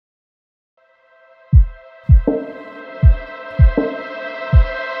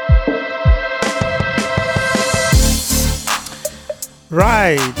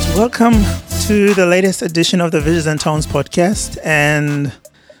Right. Welcome to the latest edition of the Visions and Tones podcast. And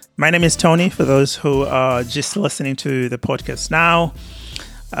my name is Tony, for those who are just listening to the podcast now.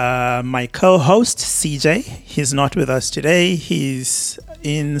 My co-host, CJ, he's not with us today. He's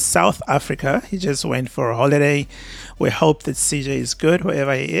in South Africa. He just went for a holiday. We hope that CJ is good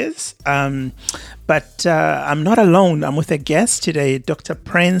wherever he is. But I'm not alone. I'm with a guest today, Dr.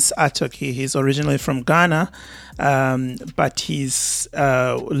 Prince Atoki. He's originally from Ghana, but he's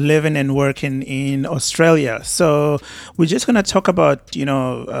living and working in Australia. So we're just going to talk about,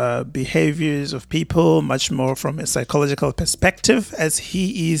 behaviors of people, much more from a psychological perspective, as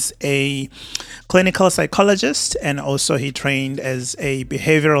he is a clinical psychologist and also he trained as a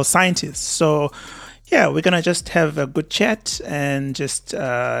behavioral scientist. So yeah, we're going to just have a good chat and just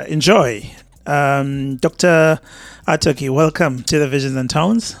enjoy. Dr. Atoki, welcome to the Visions and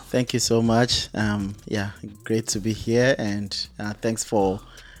Tones. Thank you so much. Great to be here, and thanks for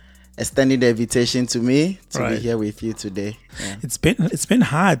extending the invitation to me to be here with you today. Yeah. It's been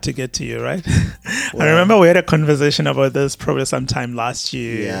hard to get to you, right? Well, I remember we had a conversation about this probably sometime last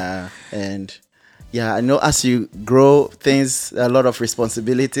year. Yeah, and I know as you grow, things, a lot of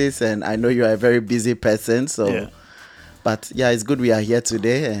responsibilities, and I know you are a very busy person, so. Yeah. But it's good we are here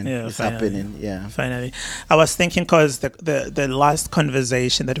today and it's happening. Yeah. Finally. I was thinking because the last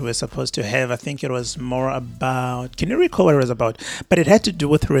conversation that we were supposed to have, I think it was more about, can you recall what it was about? But it had to do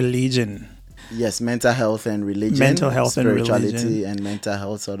with religion. Yes, mental health and religion. Mental health and spirituality and mental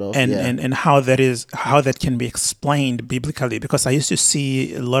health sort of. And how that can be explained biblically, because I used to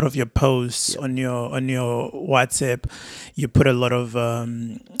see a lot of your posts on your WhatsApp. You put a lot of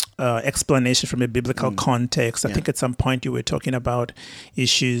explanation from a biblical context. I think at some point you were talking about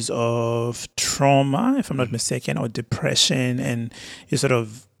issues of trauma, if I'm not mistaken, or depression, and you sort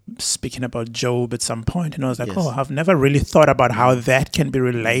of speaking about Job at some point, and I was like, I've never really thought about how that can be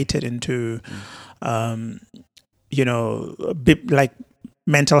related into, like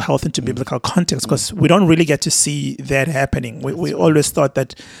mental health into biblical context, because we don't really get to see that happening. We always thought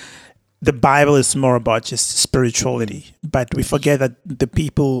that the Bible is more about just spirituality, but we forget that the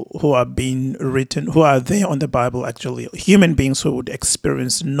people who are being written, who are there on the Bible, actually human beings who would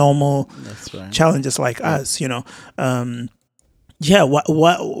experience normal challenges like us,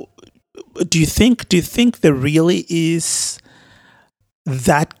 what do you think? Do you think there really is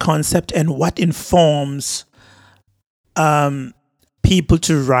that concept, and what informs people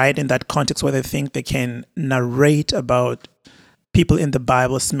to write in that context where they think they can narrate about people in the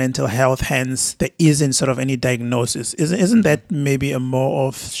Bible's mental health, hence there isn't sort of any diagnosis? Isn't that maybe a more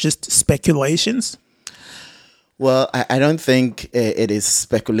of just speculations? Well, I don't think it is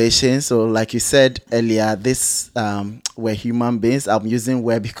speculation. So like you said earlier, this were human beings. I'm using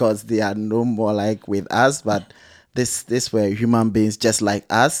were because they are no more like with us, but this were human beings just like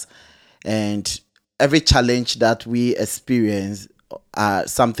us. And every challenge that we experience are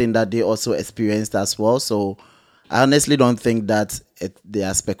something that they also experienced as well. So I honestly don't think that they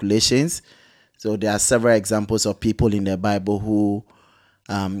are speculations. So there are several examples of people in the Bible who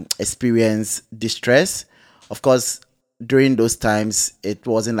experience distress. Of course, during those times, it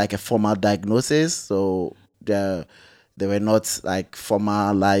wasn't like a formal diagnosis. So there were not like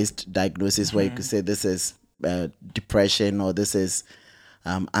formalized diagnoses where you could say this is depression, or this is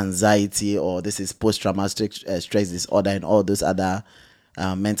anxiety, or this is post-traumatic stress disorder, and all those other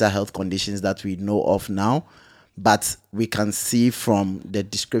mental health conditions that we know of now. But we can see from the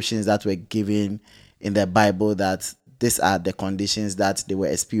descriptions that were given in the Bible that these are the conditions that they were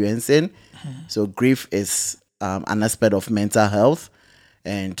experiencing. So grief is an aspect of mental health,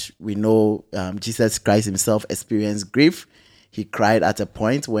 and we know Jesus Christ himself experienced grief. He cried at a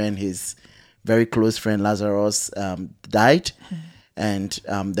point when his very close friend Lazarus died, and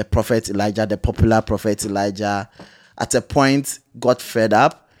the popular prophet Elijah, at a point got fed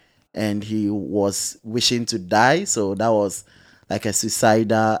up and he was wishing to die. So that was like a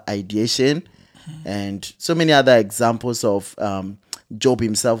suicidal ideation. And so many other examples of Job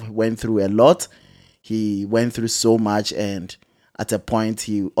himself went through a lot. He went through so much, and at a point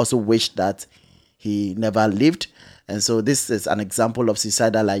he also wished that he never lived. And so this is an example of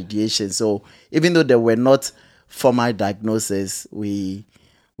suicidal ideation. So even though there were not formal diagnoses,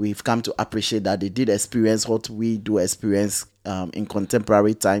 we've come to appreciate that they did experience what we do experience in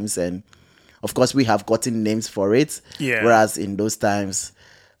contemporary times. And of course, we have gotten names for it. Yeah. Whereas in those times,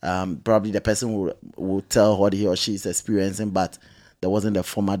 probably the person will tell what he or she is experiencing, but there wasn't a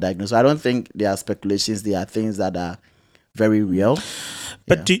formal diagnosis. So I don't think they are speculations. They are things that are very real.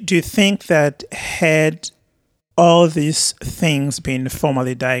 But do you think that had all these things being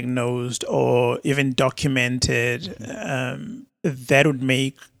formally diagnosed or even documented, that would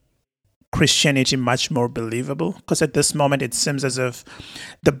make Christianity much more believable? Because at this moment, it seems as if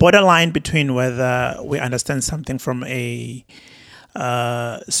the borderline between whether we understand something from a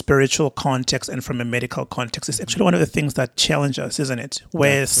spiritual context and from a medical context is actually one of the things that challenge us, isn't it?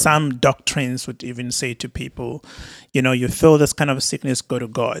 Where some doctrines would even say to people, you feel this kind of sickness, go to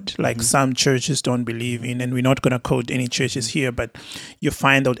God. Like some churches don't believe in, and we're not going to quote any churches here, but you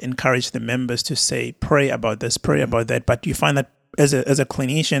find they'll encourage the members to say, pray about this, pray about that. But you find that as a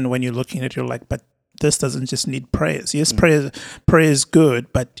clinician, when you're looking at it, you're like, but this doesn't just need prayers. Yes, prayer is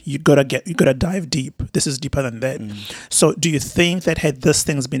good, but you gotta dive deep. This is deeper than that. So do you think that had these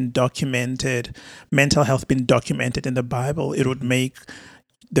things been documented, mental health been documented in the Bible, it would make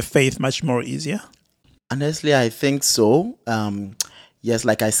the faith much more easier? Honestly, I think so. Yes,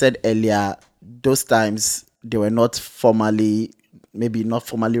 like I said earlier, those times they were not formally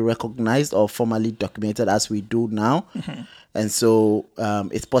recognized or formally documented as we do now. And so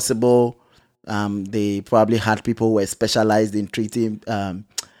it's possible they probably had people who were specialized in treating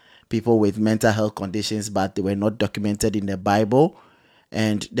people with mental health conditions, but they were not documented in the Bible.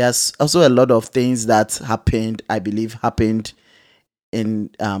 And there's also a lot of things that happened in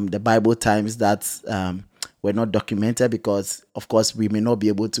the Bible times that were not documented because, of course, we may not be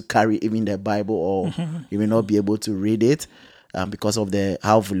able to carry even the Bible, or we may not be able to read it because of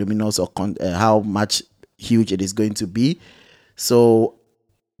how voluminous or how much huge it is going to be. So,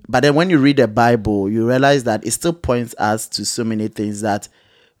 but then when you read the Bible, you realize that it still points us to so many things that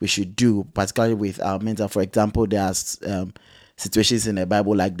we should do, particularly with our mental. For example, there are situations in the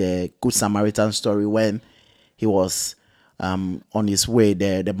Bible like the Good Samaritan story when he was on his way,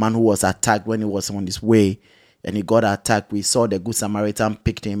 the man who was attacked when he was on his way and he got attacked. We saw the Good Samaritan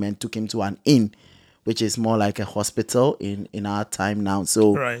picked him and took him to an inn, which is more like a hospital in our time now.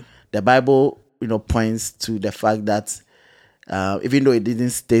 So the Bible, points to the fact that even though it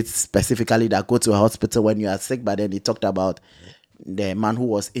didn't state specifically that go to a hospital when you are sick, but then it talked about the man who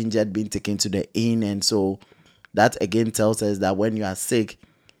was injured being taken to the inn. And so that again tells us that when you are sick,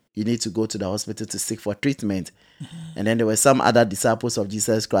 you need to go to the hospital to seek for treatment. And then there were some other disciples of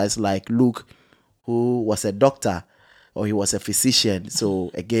Jesus Christ, like Luke, who was a doctor or he was a physician.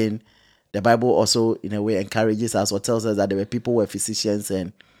 So again, the Bible also in a way encourages us or tells us that there were people who were physicians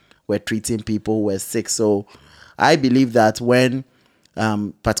and were treating people who were sick. So I believe that when,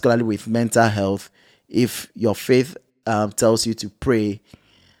 particularly with mental health, if your faith tells you to pray,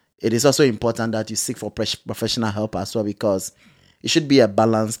 it is also important that you seek for professional help as well, because it should be a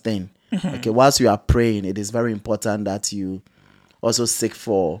balanced thing. Okay, whilst you are praying, it is very important that you also seek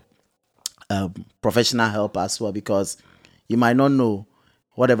for professional help as well, because you might not know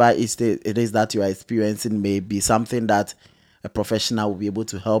whatever it is that you are experiencing may be something that a professional will be able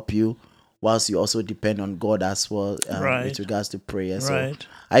to help you, whilst you also depend on God as well with regards to prayer. So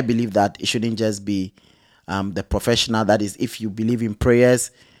I believe that it shouldn't just be the professional. That is, if you believe in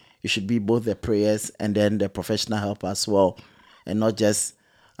prayers, it should be both the prayers and then the professional help as well, and not just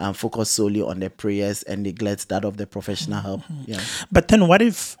focus solely on the prayers and neglect that of the professional help. Yeah. But then what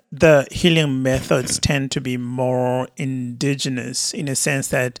if the healing methods tend to be more indigenous, in a sense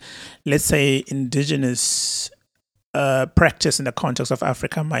that, let's say, indigenous practice in the context of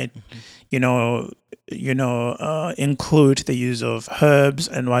Africa might, include the use of herbs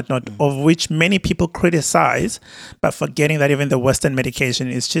and whatnot, of which many people criticize, but forgetting that even the Western medication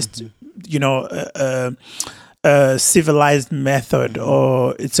is just, a civilized method,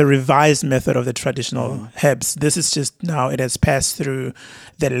 or it's a revised method of the traditional herbs. This is just now it has passed through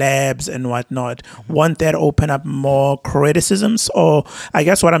the labs and whatnot. Won't that open up more criticisms? Or I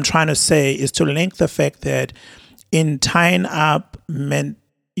guess what I'm trying to say is to link the fact that in tying up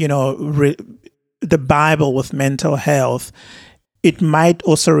the Bible with mental health, it might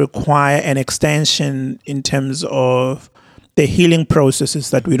also require an extension in terms of the healing processes,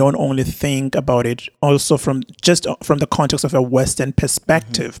 that we don't only think about it also from the context of a Western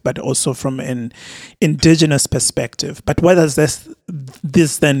perspective, but also from an indigenous perspective. But what does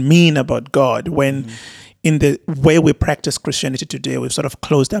this then mean about God when in the way we practice Christianity today, we've sort of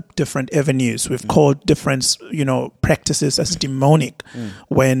closed up different avenues. We've called different, practices as demonic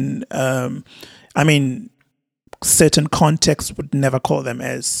when, certain contexts would never call them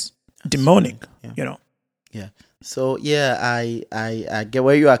as demonic, Yeah. So, I get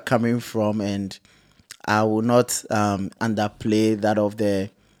where you are coming from, and I will not underplay that of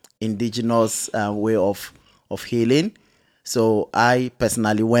the indigenous way of healing. So I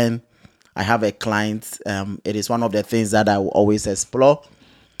personally, when I have a client, it is one of the things that I will always explore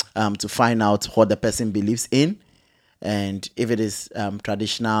to find out what the person believes in. and if it is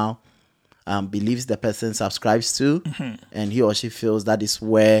traditional beliefs the person subscribes to, and he or she feels that is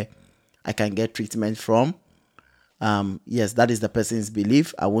where I can get treatment from, yes, that is the person's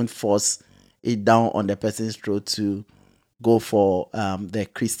belief. I won't force it down on the person's throat to go for the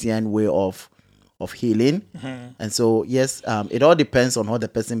Christian way of healing. And so, yes, it all depends on what the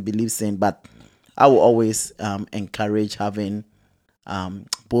person believes in, but I will always encourage having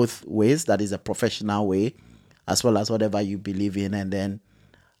both ways. That is a professional way, as well as whatever you believe in, and then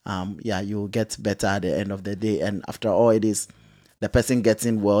you'll get better at the end of the day. And after all, it is the person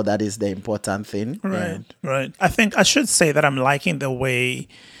getting well that is the important thing. Right. I think I should say that I'm liking the way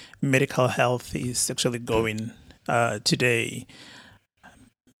medical health is actually going today.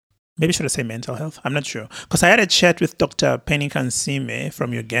 Maybe should I say mental health? I'm not sure. Because I had a chat with Dr. Penny Kansime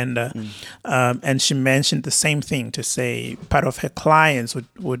from Uganda, and she mentioned the same thing, to say part of her clients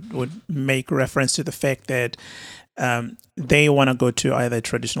would make reference to the fact that they want to go to either a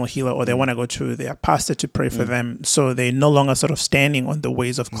traditional healer or they want to go to their pastor to pray for them. So they're no longer sort of standing on the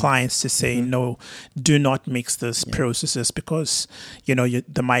ways of clients to say, no, do not mix these processes because,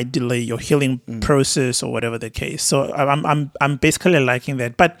 they might delay your healing process or whatever the case. So I'm basically liking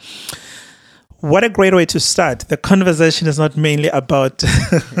that. But what a great way to start. The conversation is not mainly about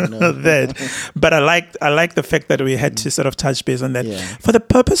that, but I like the fact that we had to sort of touch base on that. For the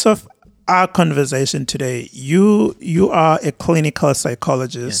purpose of our conversation today, you are a clinical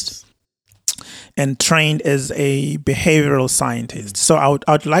psychologist and trained as a behavioral scientist. So I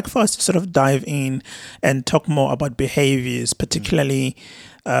would like for us to sort of dive in and talk more about behaviors, particularly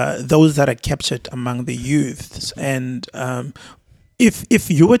those that are captured among the youths. And if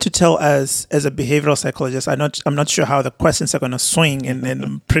you were to tell us as a behavioral psychologist, I'm not sure how the questions are going to swing, and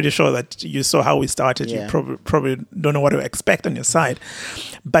I'm pretty sure that you saw how we started. You probably don't know what to expect on your side.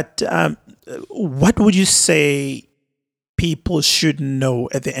 But what would you say people should know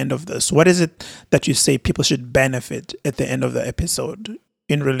at the end of this? What is it that you say people should benefit at the end of the episode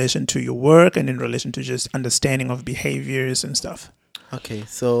in relation to your work and in relation to just understanding of behaviors and stuff? Okay,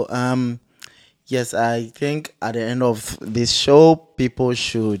 so yes, I think at the end of this show, people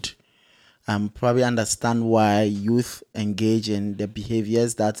should probably understand why youth engage in the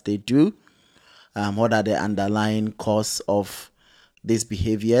behaviors that they do. What are the underlying cause of these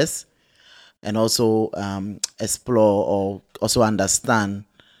behaviors, and also explore or also understand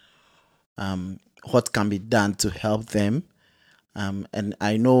what can be done to help them. And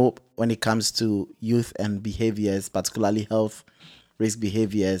I know when it comes to youth and behaviors, particularly health risk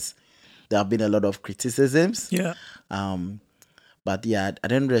behaviors, there have been a lot of criticisms. But at the end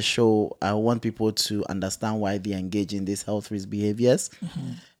of the show, I want people to understand why they engage in these health risk behaviors,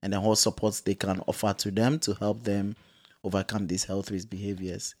 and then what supports they can offer to them to help them overcome these health risk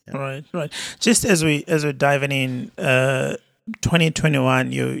behaviors. Right. Just as we're diving in,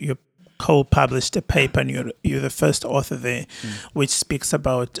 2021, you co-published a paper, and you're the first author there, which speaks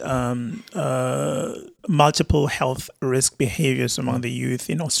about multiple health risk behaviors among the youth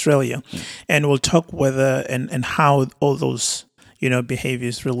in Australia, and we'll talk whether and how all those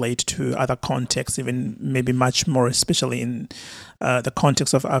behaviors relate to other contexts, even maybe much more, especially in the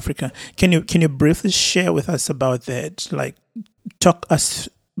context of Africa. Can you briefly share with us about that? Like, talk us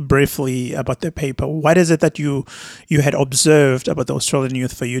briefly about the paper. What is it that you had observed about the Australian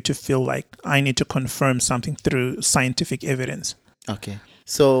youth for you to feel like I need to confirm something through scientific evidence? Okay.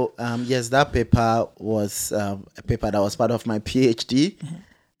 So, yes, that paper was a paper that was part of my PhD.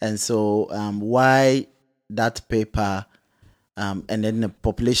 And so why that paper, and then the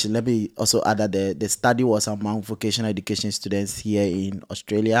population, let me also add that the study was among vocational education students here in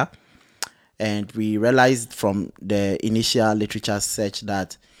Australia. And we realized from the initial literature search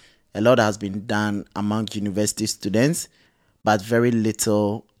that a lot has been done among university students, but very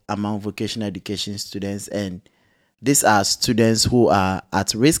little among vocational education students. And these are students who are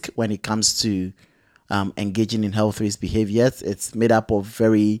at risk when it comes to engaging in health risk behaviors. It's made up of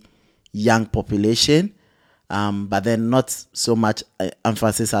very young population, but then not so much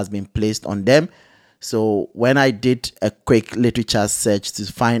emphasis has been placed on them. So when I did a quick literature search to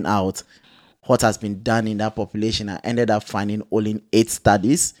find out what has been done in that population, I ended up finding only 8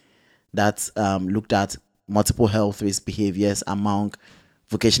 studies that looked at multiple health risk behaviors among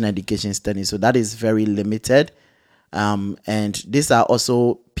vocational education studies. So that is very limited. And these are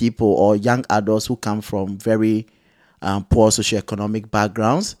also people or young adults who come from very poor socioeconomic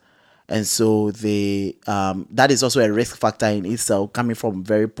backgrounds. And so they that is also a risk factor in itself. Coming from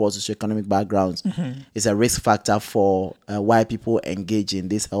very poor socioeconomic backgrounds is a risk factor for why people engage in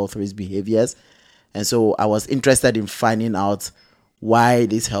these health risk behaviors. And so I was interested in finding out why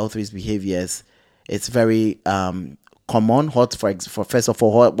these health risk behaviors, it's very common. For first of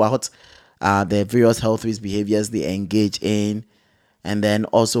all, what are the various health risk behaviors they engage in, and then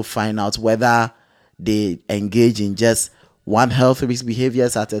also find out whether they engage in just one health risk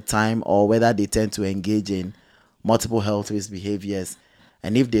behaviors at a time, or whether they tend to engage in multiple health risk behaviors.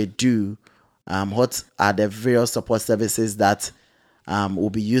 And if they do, what are the various support services that will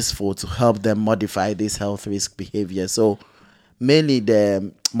be useful to help them modify this health risk behavior. So mainly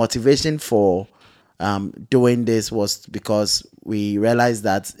the motivation for doing this was because we realized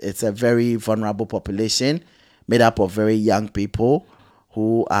that it's a very vulnerable population made up of very young people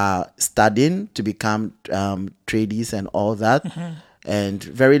who are studying to become tradies and all that. And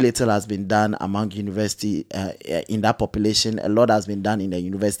very little has been done among university in that population. A lot has been done in the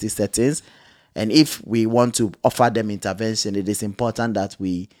university settings. And if we want to offer them intervention, it is important that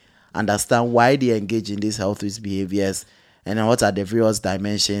we understand why they engage in these health risk behaviors, and then what are the various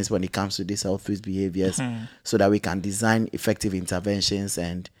dimensions when it comes to these health risk behaviors, so that we can design effective interventions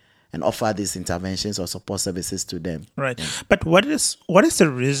and offer these interventions or support services to them. Right. But what is the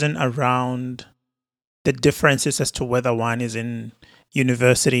reason around the differences as to whether one is in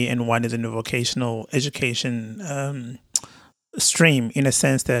university and one is in a vocational education stream, in a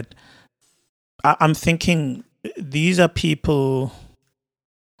sense that I'm thinking these are people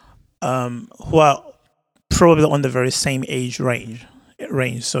who are probably on the very same age range,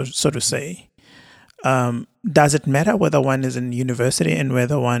 so to say. Does it matter whether one is in university and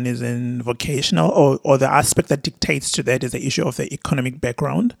whether one is in vocational, or the aspect that dictates to that is the issue of the economic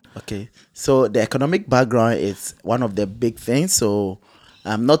background? Okay, so the economic background is one of the big things. So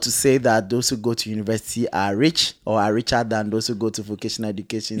not to say that those who go to university are rich or are richer than those who go to vocational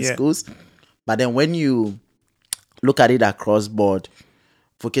education schools. But then when you look at it across board,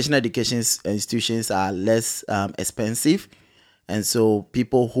 vocational education institutions are less expensive. And so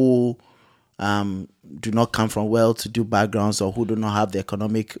people who do not come from well-to-do backgrounds or who do not have the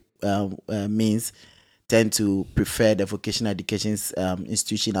economic means tend to prefer the vocational education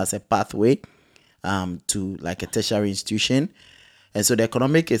institution as a pathway to like a tertiary institution. And so the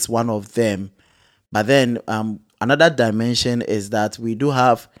economic is one of them. But then another dimension is that we do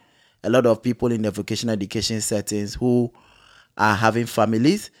have a lot of people in the vocational education settings who are having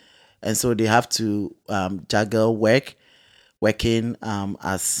families, and so they have to juggle working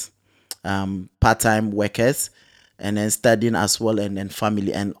as part-time workers, and then studying as well, and then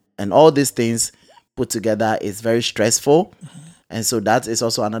family, and all these things put together is very stressful. And so that is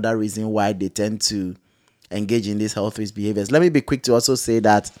also another reason why they tend to engage in these health risk behaviors. Let me be quick to also say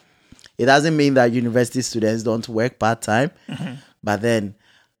that it doesn't mean that university students don't work part-time, but then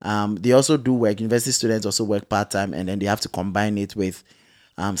they also do work. University students also work part-time, and then they have to combine it with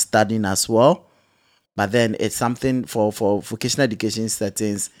studying as well. But then it's something for vocational education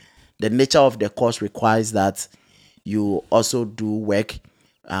settings. The nature of the course requires that you also do work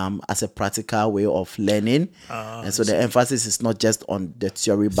as a practical way of learning. And so the emphasis is not just on the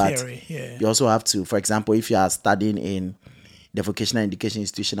theory, but you also have to, for example, if you are studying in the vocational education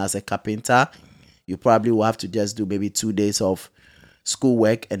institution as a carpenter, you probably will have to just do maybe 2 days of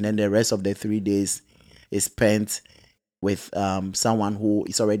schoolwork, and then the rest of the 3 days is spent with someone who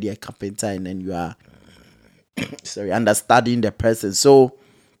is already a carpenter, and then you are understudying the person. So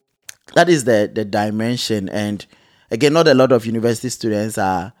that is the dimension. And again, not a lot of university students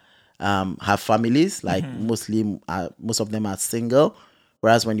are have families. Like most of them are single.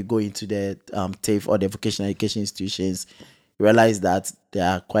 Whereas when you go into the TAFE or the vocational education institutions, you realize that there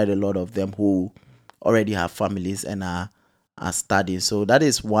are quite a lot of them who already have families and are studying. So that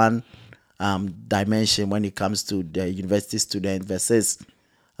is one dimension when it comes to the university student versus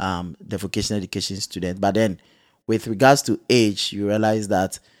the vocational education student. But then with regards to age, you realize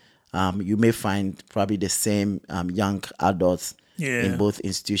that you may find probably the same young adults in both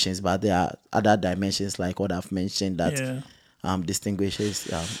institutions, but there are other dimensions like what I've mentioned that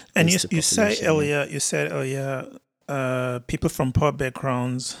distinguishes. And you said earlier, people from poor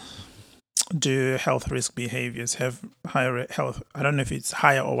backgrounds do health risk behaviors, have higher health. I don't know if it's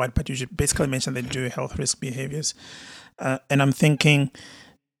higher or what, but you should basically mention they do health risk behaviors. And I'm thinking,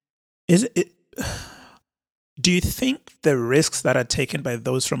 do you think the risks that are taken by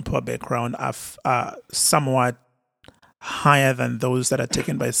those from poor background are somewhat higher than those that are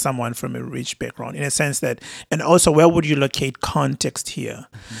taken by someone from a rich background, in a sense that, and also where would you locate context here?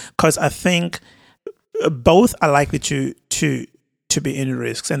 Because I think both are likely to be in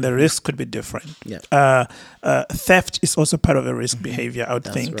risks, and the risks could be different. Theft is also part of a risk behavior, I would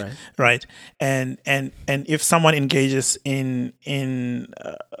think, right? And if someone engages in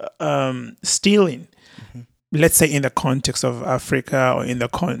stealing, let's say in the context of Africa or in the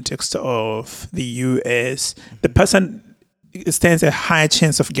context of the US, the person stands a higher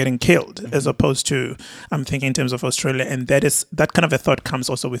chance of getting killed, as opposed to, I'm thinking in terms of Australia, and that kind of a thought comes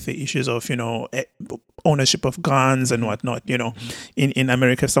also with the issues of ownership of guns and whatnot. In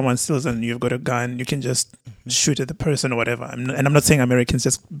America, if someone steals and you've got a gun, you can just shoot at the person or whatever. And I'm not saying Americans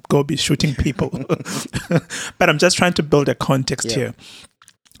just go be shooting people, but I'm just trying to build a context here.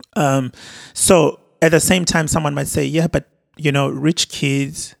 So at the same time, someone might say, yeah, but rich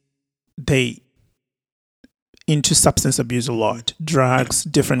kids, they into substance abuse a lot, drugs,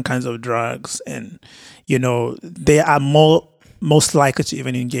 different kinds of drugs, and they are most likely to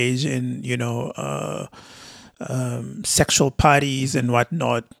even engage in sexual parties and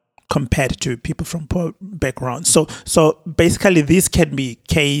whatnot compared to people from poor backgrounds. So basically, this can be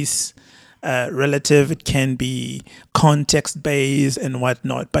case relative, it can be context based and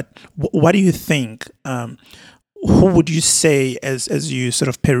whatnot. But what do you think? Who would you say, as you sort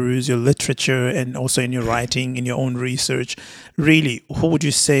of peruse your literature and also in your writing, in your own research, really, who would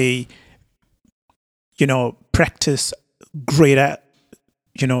you say, practice greater,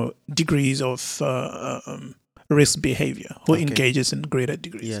 degrees of risk behavior? Who engages in greater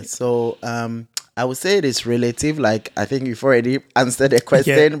degrees? Yeah. So I would say it is relative. Like, I think you've already answered the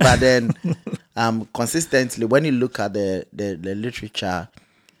question, but then consistently, when you look at the literature,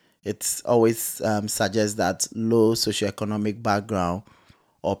 it's always suggests that low socioeconomic background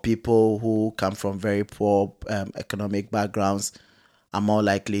or people who come from very poor economic backgrounds are more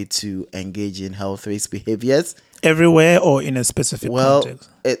likely to engage in health risk behaviors. Everywhere or in a specific context?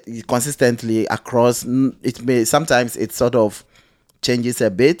 Consistently across. Sometimes it sort of changes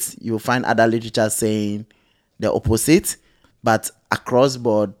a bit. You'll find other literature saying the opposite, but across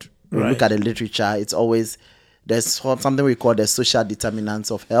board, when you look at the literature, it's always there's something we call the social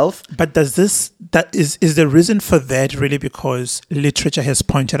determinants of health. But is the reason for that really because literature has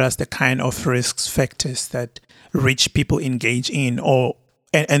pointed us the kind of risk factors that rich people engage in,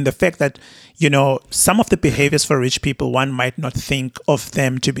 and the fact that some of the behaviors for rich people, one might not think of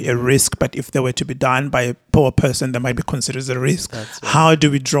them to be a risk, but if they were to be done by a poor person, they might be considered as a risk. Right. How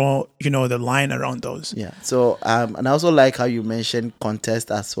do we draw the line around those? Yeah. So and I also like how you mentioned context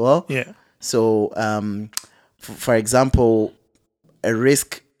as well. Yeah. So for example, a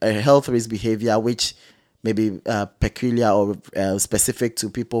health risk behavior which may be peculiar or specific to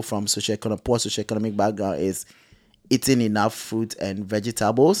people from poor socioeconomic background is eating enough fruit and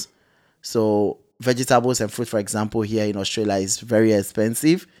vegetables. So vegetables and fruit, for example, here in Australia is very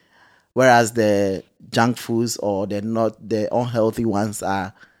expensive, whereas the junk foods or the unhealthy ones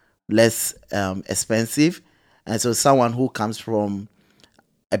are less expensive. And so someone who comes from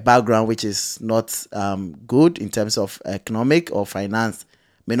a background which is not good in terms of economic or finance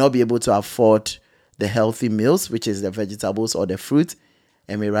may not be able to afford the healthy meals, which is the vegetables or the fruit,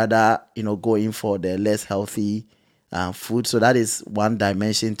 and may rather go in for the less healthy food. So that is one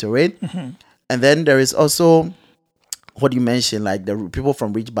dimension to it. Mm-hmm. And then there is also what you mentioned, like the people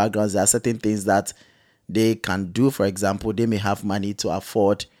from rich backgrounds. There are certain things that they can do. For example, they may have money to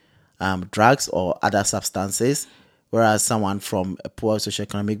afford drugs or other substances, whereas someone from a poor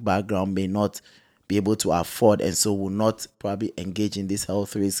socioeconomic background may not be able to afford, and so will not probably engage in these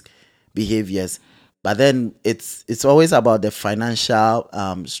health risk behaviors. But then it's always about the financial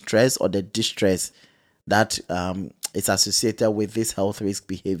stress or the distress that is associated with these health risk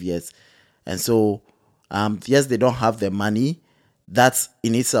behaviors. And so, yes, they don't have the money. That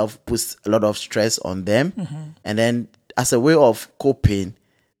in itself puts a lot of stress on them. Mm-hmm. And then as a way of coping,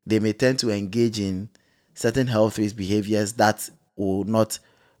 they may tend to engage in certain health risk behaviors that will not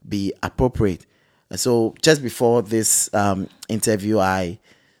be appropriate. And so just before this interview, I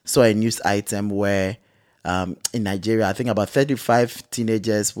saw a news item where in Nigeria, I think about 35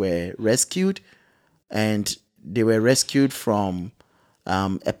 teenagers were rescued, and they were rescued from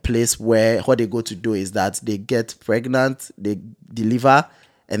a place where what they go to do is that they get pregnant, they deliver,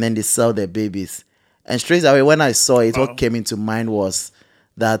 and then they sell their babies. And straight away, when I saw it, what came into mind was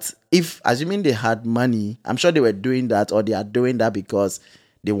that if, assuming they had money, I'm sure they were doing that, or they are doing that because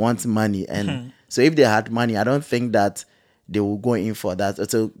they want money. And so if they had money, I don't think that they will go in for that.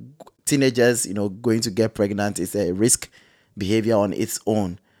 So teenagers, going to get pregnant is a risk behavior on its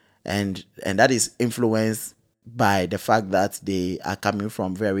own. And that is influenced by the fact that they are coming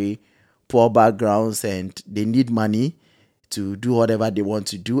from very poor backgrounds and they need money to do whatever they want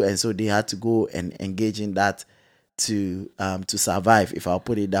to do. And so they had to go and engage in that to survive, if I'll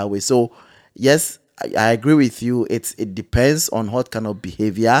put it that way. So yes, I agree with you. It depends on what kind of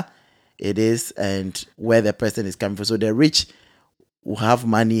behavior it is and where the person is coming from. So the rich will have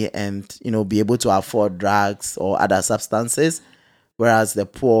money and be able to afford drugs or other substances, whereas the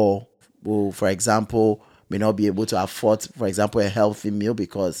poor will, for example, may not be able to afford, for example, a healthy meal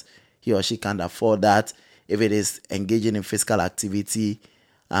because he or she can't afford that. If it is engaging in physical activity,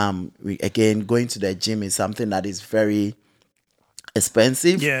 again, going to the gym is something that is very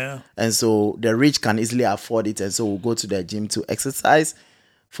expensive. Yeah. And so the rich can easily afford it. And so we'll go to the gym to exercise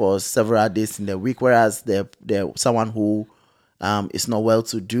for several days in the week. Whereas the someone who is not well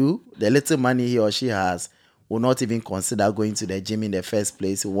to do, the little money he or she has will not even consider going to the gym in the first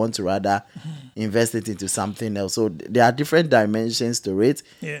place. Will want to rather invest it into something else. So there are different dimensions to it.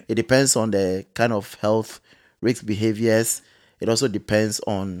 Yeah. It depends on the kind of health risk behaviors. It also depends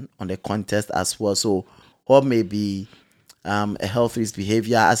on the context as well. So what may be a health risk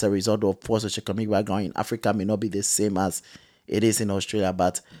behavior as a result of poor socioeconomic background in Africa may not be the same as it is in Australia.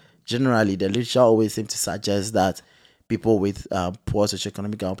 But generally, the literature always seems to suggest that people with poor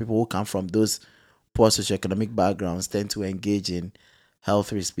socioeconomic background, people who come from those poor socioeconomic backgrounds, tend to engage in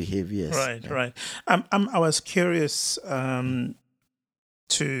health risk behaviors. Right. I was curious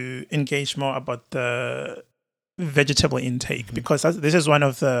to engage more about the vegetable intake because this is one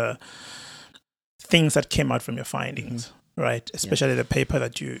of the things that came out from your findings, right? Especially the paper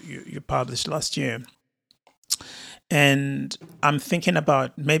that you published last year. And I'm thinking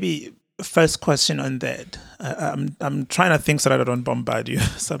about maybe first question on that. I'm trying to think so that I don't bombard you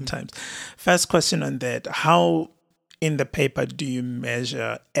sometimes. First question on that. How in the paper do you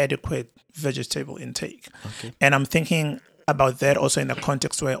measure adequate vegetable intake? Okay. And I'm thinking about that also in the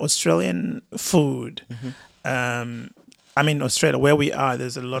context where Australian food, Australia, where we are,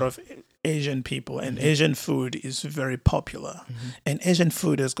 there's a lot of Asian people and Asian food is very popular. And Asian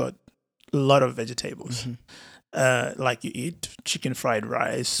food has got a lot of vegetables. Like you eat chicken fried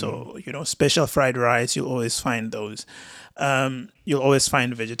rice, so special fried rice, you'll always find those. You'll always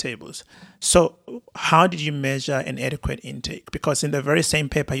find vegetables. So how did you measure an adequate intake? Because in the very same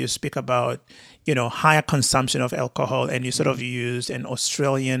paper you speak about, higher consumption of alcohol, and you sort of used an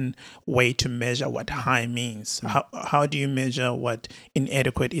Australian way to measure what high means. How do you measure what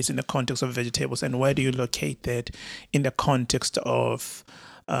inadequate is in the context of vegetables, and where do you locate that in the context of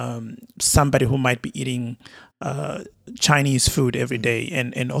somebody who might be eating Chinese food every day,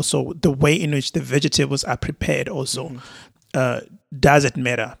 and also the way in which the vegetables are prepared also does it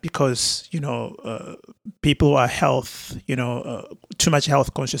matter? Because people who are too much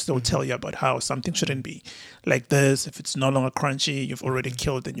health conscious, they'll tell you about how something shouldn't be like this. If it's no longer crunchy, you've already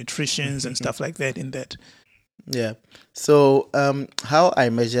killed the nutritions and stuff like that in that. Yeah. So how I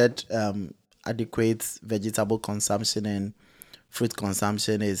measured adequate vegetable consumption and fruit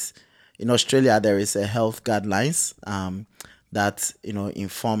consumption is, in Australia there is a health guidelines that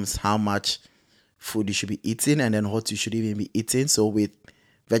informs how much food you should be eating and then what you should even be eating. So with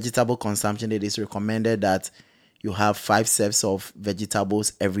vegetable consumption, it is recommended that you have 5 serves of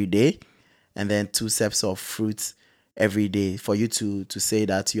vegetables every day and then 2 serves of fruits every day for you to say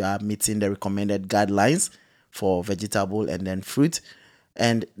that you are meeting the recommended guidelines for vegetable and then fruit.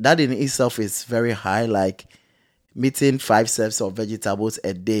 And that in itself is very high. Like meeting 5 serves of vegetables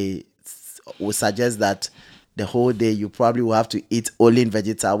a day would suggest that the whole day you probably will have to eat only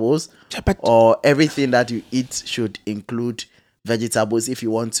vegetables, or everything that you eat should include vegetables if you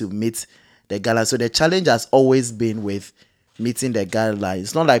want to meet the guidelines. So the challenge has always been with meeting the guidelines.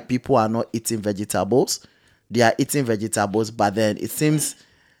 It's not like people are not eating vegetables. They are eating vegetables, but then it seems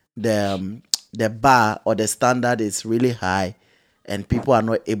the bar or the standard is really high and people are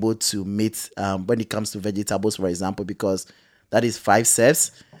not able to meet when it comes to vegetables, for example, because that is 5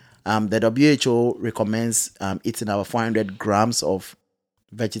 serves. The WHO recommends eating about 400 grams of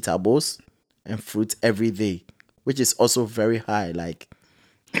vegetables and fruit every day, which is also very high. Like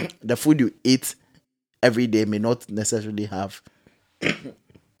the food you eat every day may not necessarily have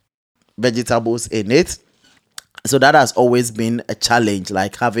vegetables in it. So that has always been a challenge,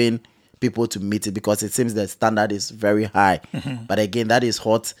 like having people to meet it, because it seems the standard is very high. But again, that is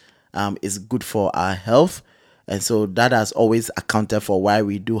what is good for our health. And so that has always accounted for why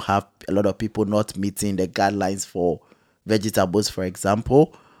we do have a lot of people not meeting the guidelines for vegetables, for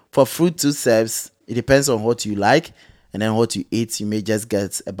example. For fruit, 2 serves, it depends on what you like. And then what you eat, you may just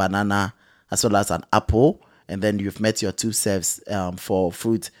get a banana as well as an apple. And then you've met your 2 serves for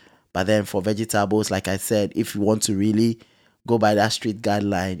fruit. But then for vegetables, like I said, if you want to really go by that strict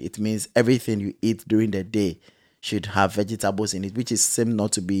guideline, it means everything you eat during the day should have vegetables in it, which seems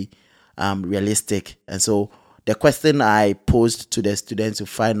not to be realistic. And so the question I posed to the students to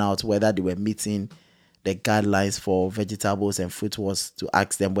find out whether they were meeting the guidelines for vegetables and fruit was to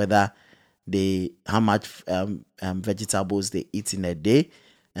ask them whether how much vegetables they eat in a day.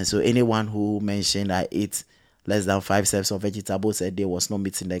 And so anyone who mentioned I eat less than 5 serves of vegetables a day was not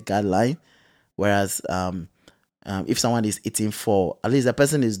meeting the guideline. Whereas if someone is eating 4, at least the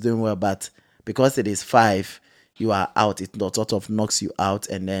person is doing well, but because it is 5, you are out. It sort of knocks you out.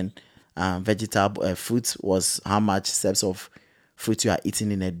 And then vegetable fruit was how much steps of fruit you are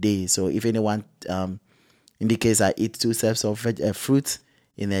eating in a day. So if anyone indicates I eat 2 steps of fruit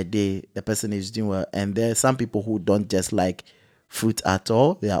in a day, the person is doing well. And there are some people who don't just like fruit at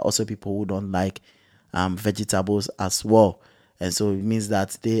all. There are also people who don't like vegetables as well. And so it means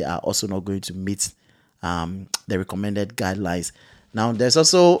that they are also not going to meet the recommended guidelines. Now, there's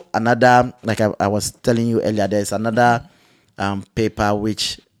also another, like I was telling you earlier, there's another paper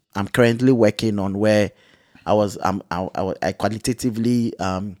which I'm currently working on, where I qualitatively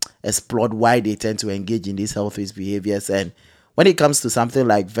explored why they tend to engage in these health risk behaviors. And when it comes to something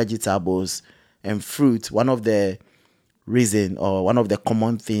like vegetables and fruit, one of the reason or one of the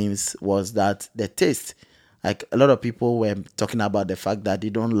common themes was that the taste. Like a lot of people were talking about the fact that they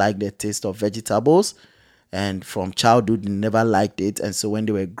don't like the taste of vegetables, and from childhood they never liked it, and so when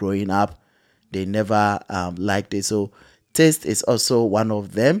they were growing up they never liked it. So taste is also one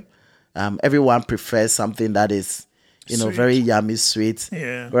of them. Everyone prefers something that is Sweet. very yummy, sweet.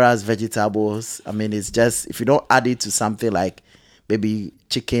 Yeah. Whereas vegetables, I mean, it's just, if you don't add it to something like maybe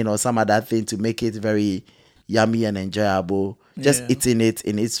chicken or some other thing to make it very yummy and enjoyable, just eating it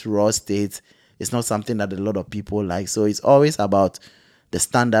in its raw state, it's not something that a lot of people like. So it's always about the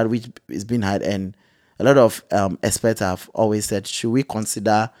standard which is being had. And a lot of experts have always said, should we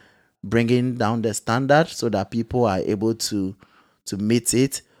consider bringing down the standard so that people are able to meet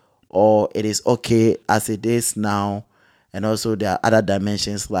it, or it is okay as it is now? And also there are other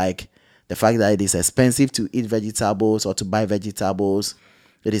dimensions, like the fact that it is expensive to eat vegetables or to buy vegetables.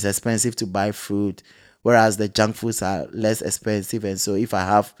 It is expensive to buy fruit, whereas the junk foods are less expensive. And so if I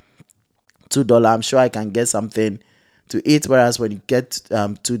have $2, I'm sure I can get something to eat. Whereas when you get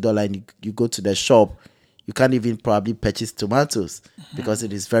 $2 and you go to the shop, you can't even probably purchase tomatoes because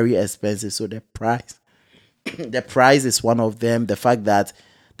it is very expensive. So the price is one of them. The fact that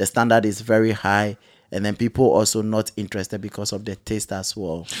the standard is very high, and then people also not interested because of the taste as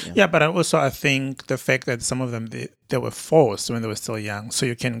well. Yeah, but also I think the fact that some of them they were forced when they were still young, so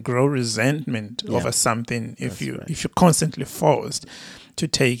you can grow resentment over something if you're constantly forced to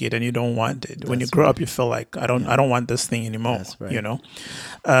take it and you don't want it. When you grow up, you feel like I don't want this thing anymore. That's right. You know,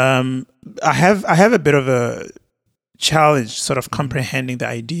 I have a bit of a challenge sort of comprehending the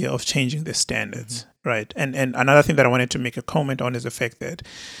idea of changing the standards, right? And another thing that I wanted to make a comment on is the fact that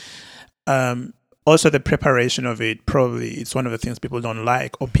also the preparation of it, probably it's one of the things people don't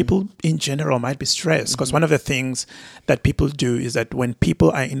like, or people in general might be stressed, because one of the things that people do is that when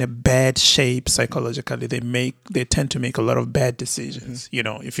people are in a bad shape psychologically, they tend to make a lot of bad decisions. You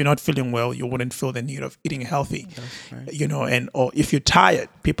know, if you're not feeling well, you wouldn't feel the need of eating healthy. Right. You know, or if you're tired,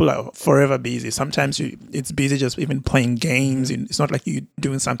 people are forever busy. Sometimes it's busy just even playing games. It's not like you're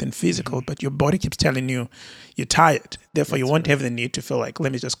doing something physical, but your body keeps telling you you're tired. Therefore, you won't have the need to feel like,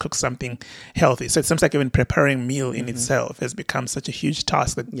 let me just cook something healthy. So it seems like even preparing meal in itself has become such a huge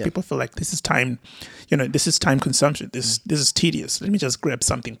task that people feel like this is time, this is time consumption. This is tedious. Let me just grab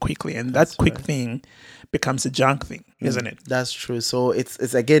something quickly. And that quick thing becomes a junk thing, isn't it? That's true. So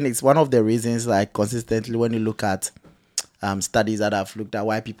it's one of the reasons, like, consistently when you look at studies that have looked at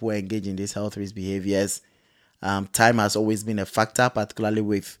why people engage in these health risk behaviors, time has always been a factor, particularly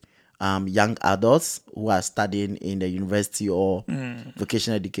with young adults who are studying in the university or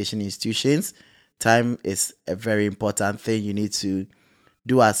vocational education institutions. Time is a very important thing. You need to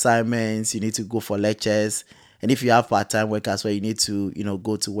do assignments, you need to go for lectures, and if you have part-time work as well, you need to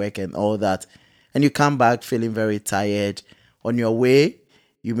go to work and all that, and you come back feeling very tired. On your way,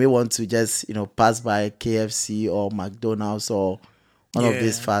 you may want to just pass by KFC or McDonald's or one of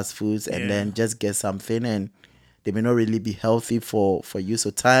these fast foods and then just get something, and they may not really be healthy for you. So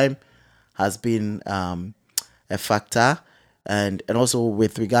time has been a factor, and also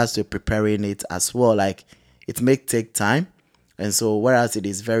with regards to preparing it as well, like it may take time. And so whereas it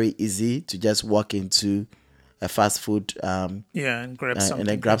is very easy to just walk into a fast food and grab something, and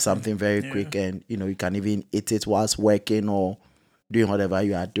then grab something very quick, and you can even eat it whilst working or doing whatever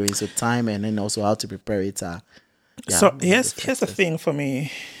you are doing. So time, and then also how to prepare it so here's the thing for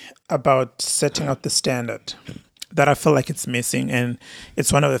me about setting out the standard that I feel like it's missing, and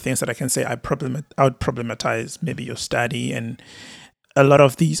it's one of the things that I can say I would problematize maybe your study and a lot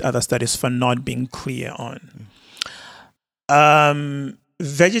of these other studies for not being clear on.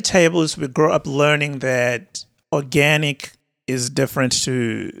 Vegetables, we grow up learning that organic is different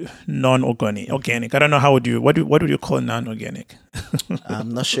to non-organic. Organic. I don't know what would you call non-organic? I'm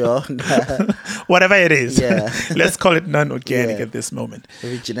not sure. Whatever it is. Yeah. Let's call it non-organic Yeah. at this moment.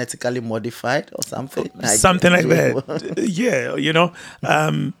 Maybe genetically modified or something. Something like that. Yeah,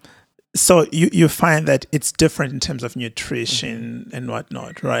 so you find that it's different in terms of nutrition and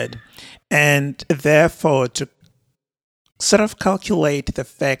whatnot, right? And therefore, to sort of calculate the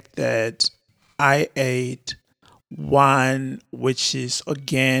fact that I ate one which is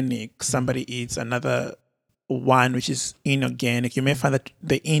organic, somebody eats another one which is inorganic, you may find that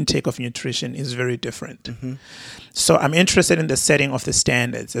the intake of nutrition is very different. So I'm interested in the setting of the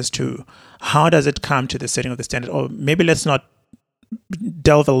standards as to how does it come to the setting of the standard, or maybe let's not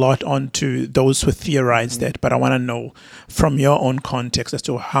delve a lot onto those who theorize that, but I want to know from your own context as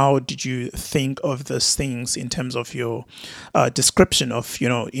to how did you think of those things in terms of your description of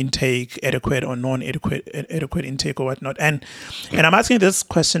intake, adequate or non-adequate adequate intake or whatnot. And I'm asking this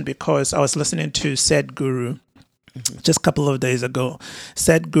question because I was listening to Sadhguru just a couple of days ago.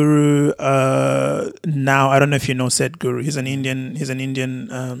 Sadhguru, now I don't know if you know Sadhguru. He's an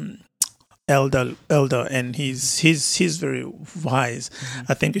Indian elder, and he's very wise.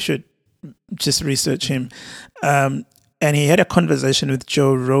 I think you should just research him. And he had a conversation with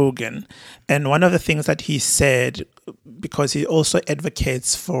Joe Rogan, and one of the things that he said, because he also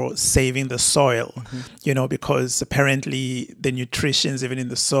advocates for saving the soil, because apparently the nutrients even in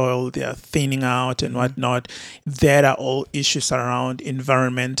the soil, they are thinning out and whatnot. There are all issues around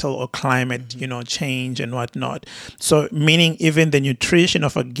environmental or climate, change and whatnot. So meaning even the nutrition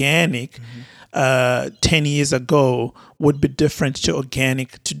of organic 10 years ago would be different to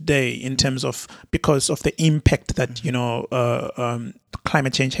organic today in terms of, because of the impact that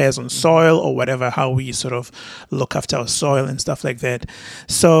climate change has on soil or whatever, how we sort of look after our soil and stuff like that.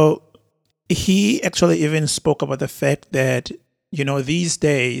 So he actually even spoke about the fact that these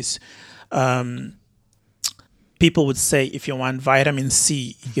days people would say if you want vitamin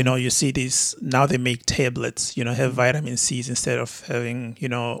C, you see these, now they make tablets, have vitamin C's instead of having,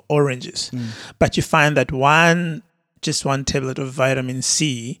 oranges. But you find that just one tablet of vitamin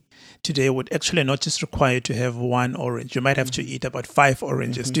C today would actually not just require you to have one orange. You might have to eat about 5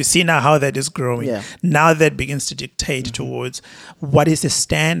 oranges. Do you see now how that is growing? Yeah. Now that begins to dictate towards what is the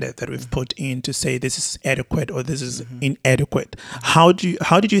standard that we've put in to say this is adequate or this is inadequate. How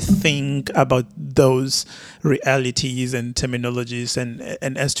did you think about those realities and terminologies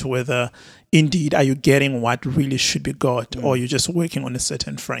and as to whether indeed are you getting what really should be got or you're just working on a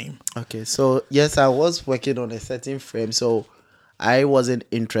certain frame? Okay, so yes, I was working on a certain frame. So I wasn't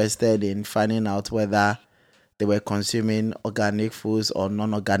interested in finding out whether they were consuming organic foods or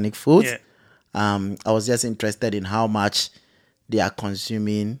non-organic foods. Yeah. I was just interested in how much they are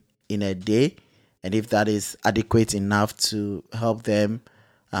consuming in a day and if that is adequate enough to help them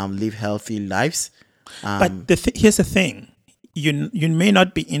live healthy lives. But here's the thing. You may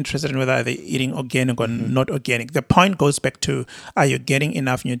not be interested in whether they're eating organic or not organic. The point goes back to, are you getting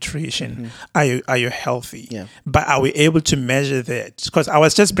enough nutrition? Are you healthy? Yeah. But are we able to measure that? Because I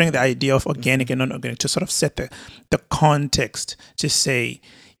was just bringing the idea of organic and non-organic to sort of set the context to say,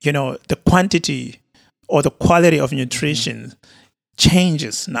 the quantity or the quality of nutrition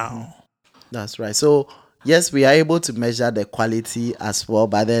changes now. That's right. So yes, we are able to measure the quality as well.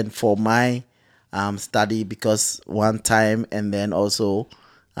 But then for my study, because one time and then also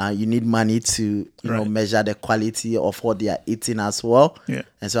you need money to measure the quality of what they are eating as well. Yeah.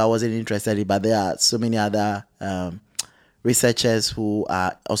 And so I wasn't interested in it, but there are so many other researchers who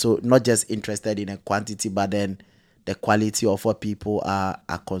are also not just interested in a quantity but then the quality of what people are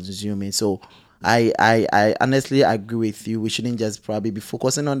consuming. So I honestly agree with you. We shouldn't just probably be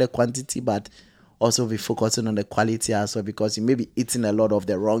focusing on the quantity but also be focusing on the quality as well, because you may be eating a lot of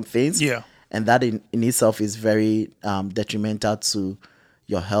the wrong things. Yeah. And that in itself is very detrimental to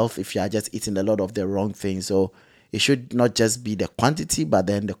your health if you are just eating a lot of the wrong things. So it should not just be the quantity, but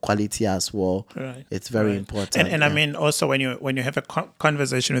then the quality as well. Right. It's very important. And I mean, also when you have a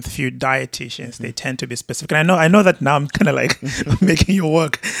conversation with a few dietitians, they tend to be specific. And I know that now I'm kind of like making your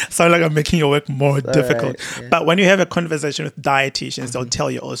work sound like I'm making your work more difficult. Right. Yeah. But when you have a conversation with dietitians, they'll tell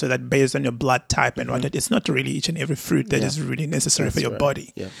you also that based on your blood type and whatnot, it's not really each and every fruit that is really necessary for your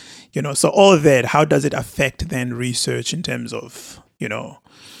body. Yeah. So all that, how does it affect then research in terms of,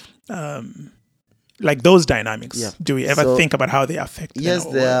 like those dynamics? Yeah. Do we ever think about how they affect? Yes,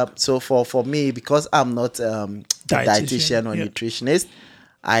 they are. So for me, because I'm not a dietitian or nutritionist,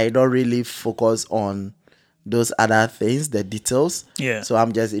 I don't really focus on those other things, the details. Yeah. So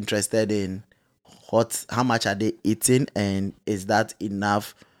I'm just interested in how much are they eating and is that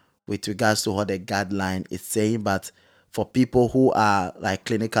enough with regards to what the guideline is saying. But for people who are like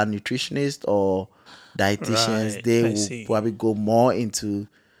clinical nutritionists or dietitians, Right, they I will see. probably go more into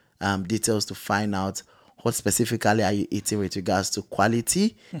details to find out what specifically are you eating with regards to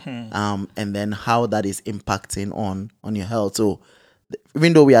quality, and then how that is impacting on your health. So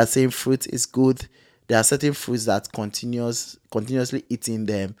even though we are saying fruit is good, there are certain fruits that continuously eating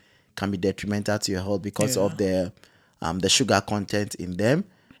them can be detrimental to your health because Yeah. of the sugar content in them.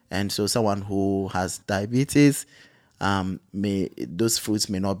 And so someone who has diabetes, may those fruits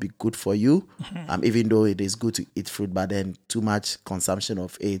may not be good for you, even though it is good to eat fruit, but then too much consumption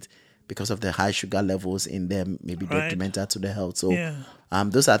of it because of the high sugar levels in them may be Right. detrimental to the health. So Yeah.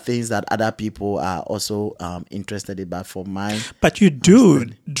 those are things that other people are also interested in, but for mine, But you do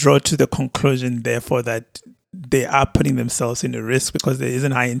draw to the conclusion, therefore, that they are putting themselves in a risk because there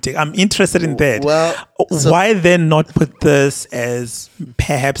isn't high intake. I'm interested in that. well, so- Why then not put this as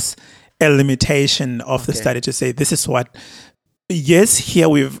perhaps a limitation of the Okay. study to say this is what? Yes,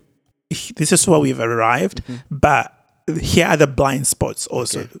 this is where we've arrived, but here are the blind spots.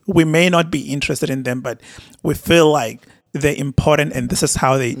 Also, Okay. we may not be interested in them, but we feel like they're important, and this is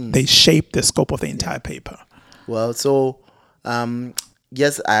how they shape the scope of the entire paper. Well, so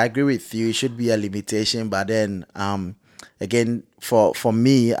yes, I agree with you. It should be a limitation, but then again, for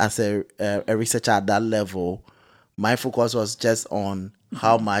me as a researcher at that level, my focus was just on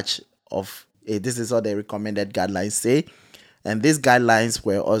how much of this is what the recommended guidelines say, and these guidelines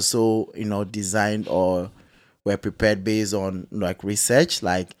were also designed or were prepared based on like research,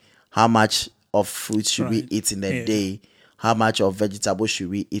 like how much of fruit should we Right. eat in a Yeah. day, how much of vegetables should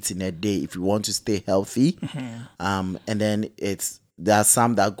we eat in a day if we want to stay healthy. And then there are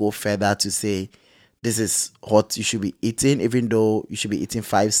some that go further to say this is what you should be eating, even though you should be eating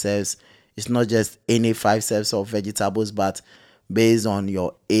 5 serves. It's not just any 5 serves of vegetables, but based on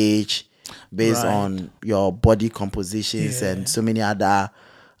your age, based Right. on your body compositions, Yeah. and so many other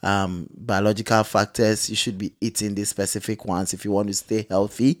biological factors. You should be eating these specific ones if you want to stay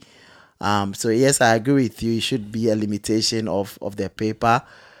healthy. So yes, I agree with you. It should be a limitation of the paper,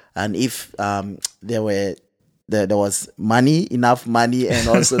 and if there was enough money, and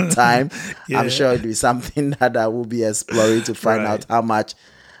also time, Yeah. I'm sure it'll be something that I will be exploring to find Right. out how much,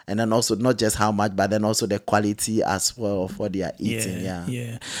 and then also not just how much, but then also the quality as well of what they are eating.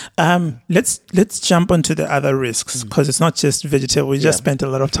 Yeah. Let's jump onto the other risks because it's not just vegetable. We just Yeah. spent a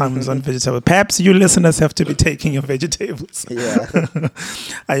lot of time on vegetable. Perhaps you listeners have to be taking your vegetables. Yeah.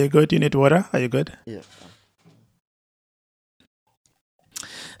 Are you good? You need water? Are you good? Yeah.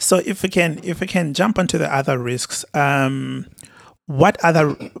 So if we can jump onto the other risks, what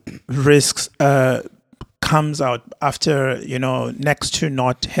other risks comes out after next to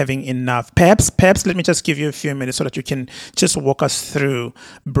not having enough? Perhaps let me just give you a few minutes so that you can just walk us through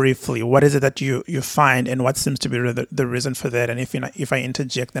briefly what is it that you find and what seems to be the reason for that. And if I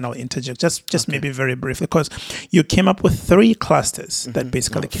interject, then I'll interject just maybe very briefly, because you came up with 3 clusters that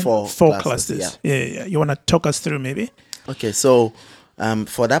basically No, 4 clusters, Yeah. You want to talk us through maybe? Okay, so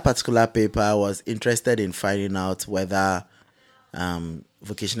for that particular paper, I was interested in finding out whether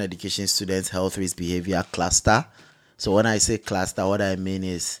vocational education students' health risk behavior cluster. So when I say cluster, what I mean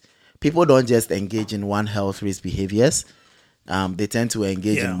is people don't just engage in one health risk behaviors. They tend to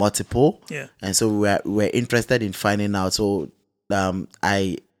engage in multiple. Yeah. And so we were interested in finding out. So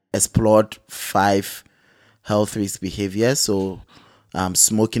I explored 5 health risk behaviors. So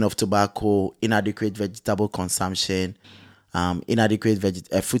smoking of tobacco, inadequate vegetable consumption, inadequate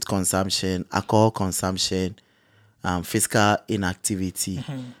food consumption, alcohol consumption, physical inactivity.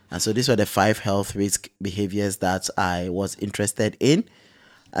 And so these were the 5 health risk behaviors that I was interested in.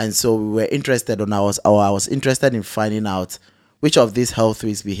 And so we were interested I was interested in finding out which of these health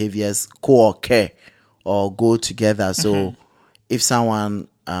risk behaviors co-occur or go together. So if someone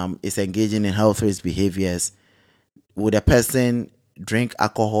is engaging in health risk behaviors, would a person drink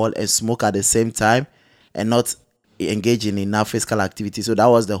alcohol and smoke at the same time and not engage in enough physical activity? So that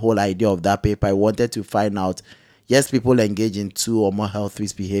was the whole idea of that paper. I wanted to find out, yes, people engage in 2 or more health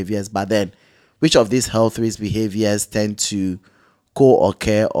risk behaviors, but then which of these health risk behaviors tend to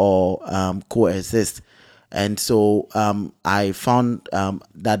co-occur or coexist? And so I found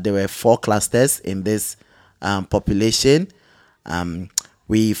that there were 4 clusters in this population.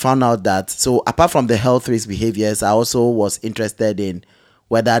 We found out that, so apart from the health risk behaviors, I also was interested in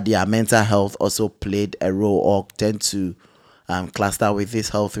whether their mental health also played a role or tend to cluster with this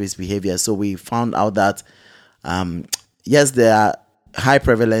health risk behavior. So we found out that yes, there are high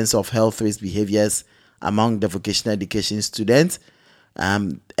prevalence of health risk behaviors among the vocational education students,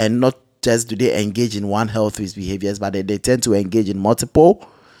 and not just do they engage in one health risk behaviors, but they tend to engage in multiple.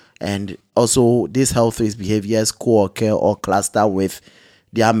 And also these health risk behaviors co-occur or cluster with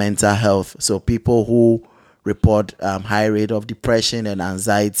their mental health. So people who report high rate of depression and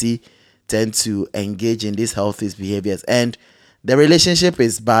anxiety tend to engage in these health risk behaviors. And the relationship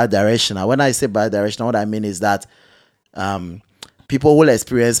is bi-directional. When I say bi-directional, what I mean is that people who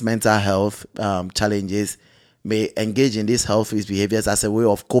experience mental health challenges may engage in these health risk behaviors as a way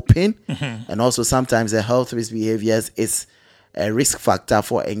of coping. And also sometimes the health risk behaviors is a risk factor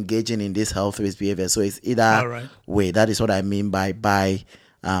for engaging in this health risk behavior. So it's either way. That is what I mean by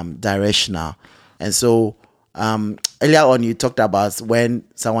directional. And so earlier on you talked about when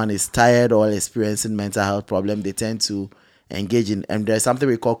someone is tired or experiencing mental health problem, they tend to engage in, and there's something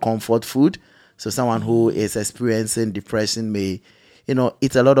we call comfort food. So someone who is experiencing depression may,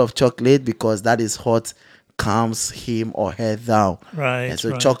 eat a lot of chocolate because that is what calms him or her down. Right. And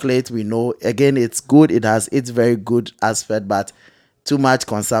so chocolate, we know, again, it's good. It has its very good aspect, but too much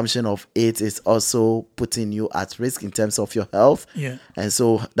consumption of it is also putting you at risk in terms of your health. Yeah. And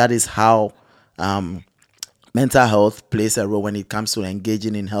so that is how mental health plays a role when it comes to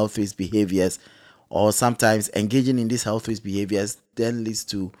engaging in health risk behaviors, or sometimes engaging in these health risk behaviors then leads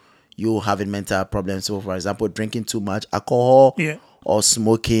to you having mental problems. So, for example, drinking too much alcohol, or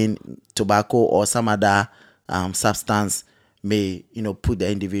smoking tobacco or some other substance may, put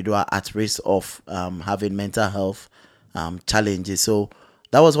the individual at risk of having mental health challenges. So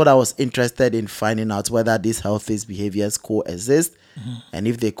that was what I was interested in finding out, whether these health risk behaviors coexist, and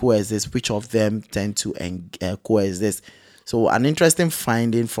if they coexist, which of them tend to coexist. So an interesting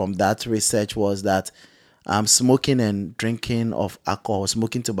finding from that research was that smoking and drinking of alcohol,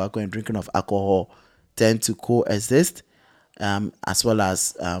 smoking tobacco and drinking of alcohol tend to coexist, as well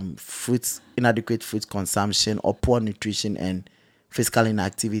as inadequate food consumption or poor nutrition and physical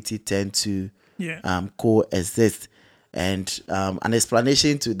inactivity tend to coexist. And an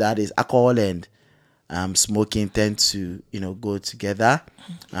explanation to that is alcohol and smoking tend to go together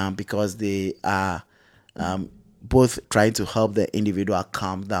because they are both trying to help the individual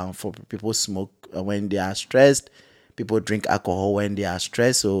calm down. For people smoke when they are stressed, people drink alcohol when they are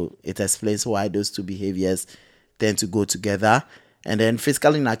stressed. So it explains why those two behaviors tend to go together. And then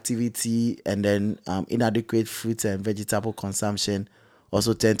physical inactivity and then inadequate fruit and vegetable consumption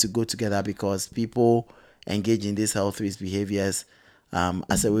also tend to go together because people engage in these health risk behaviors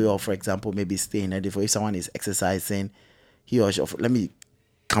as a way of, for example, maybe staying healthy. For if someone is exercising, he or she, let me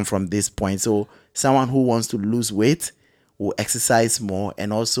come from this point. So someone who wants to lose weight will exercise more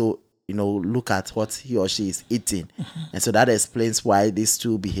and also, look at what he or she is eating. And so that explains why these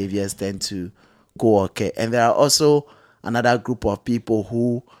two behaviors tend to co-occur. And there are also another group of people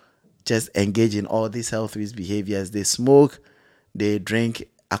who just engage in all these health risk behaviors. They smoke, they drink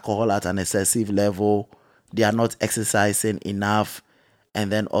alcohol at an excessive level, they are not exercising enough,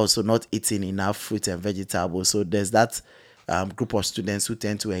 and then also not eating enough fruit and vegetables. So there's that group of students who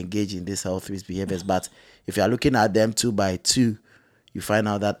tend to engage in these health risk behaviors. But if you are looking at them two by two, you find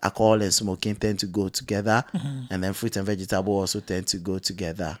out that alcohol and smoking tend to go together, and then fruit and vegetable also tend to go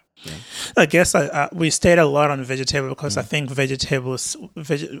together. Yeah. I guess we stayed a lot on vegetable because I think low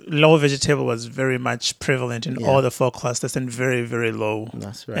vegetable was very much prevalent in all the 4 clusters and very, very low.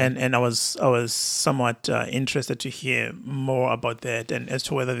 That's right. And I was somewhat interested to hear more about that, and as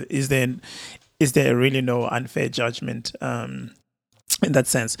to whether is there really no unfair judgment in that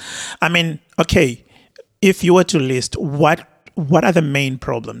sense. I mean, okay, if you were to list what are the main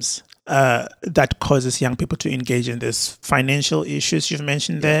problems that causes young people to engage in this? Financial issues, you've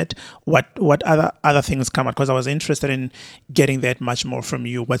mentioned that. What other things come out? Because I was interested in getting that much more from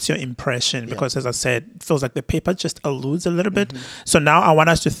you. What's your impression? Because as I said, it feels like the paper just alludes a little bit. So now I want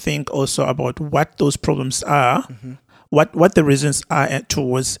us to think also about what those problems are. What the reasons are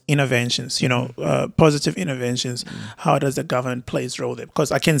towards interventions, positive interventions. How does the government play its role there? Because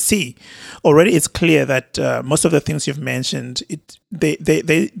I can see already it's clear that most of the things you've mentioned,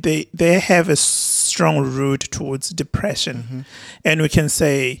 they have a strong root towards depression, and we can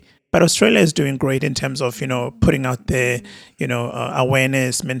say, but Australia is doing great in terms of putting out there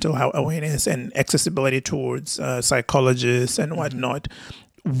awareness, mental health awareness, and accessibility towards psychologists and whatnot.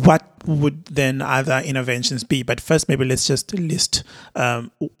 What would then other interventions be? But first, maybe let's just list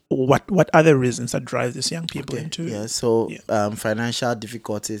what other reasons that drive these young people into. Financial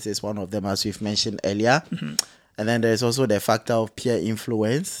difficulties is one of them, as we've mentioned earlier. And then there's also the factor of peer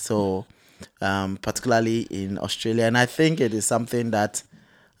influence. So particularly in Australia, and I think it is something that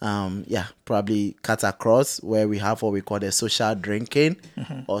probably cuts across, where we have what we call the social drinking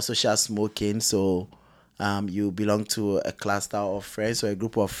or social smoking. So you belong to a cluster of friends or a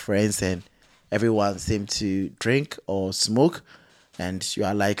group of friends, and everyone seems to drink or smoke. and you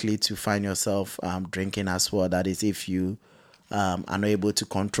are likely to find yourself drinking as well. That is, if you are not able to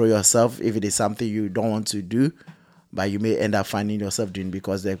control yourself, if it is something you don't want to do, but you may end up finding yourself doing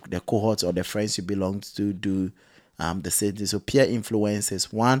because the cohorts or the friends you belong to do the same thing. So peer influence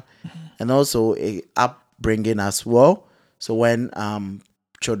is one, and also a upbringing as well. So when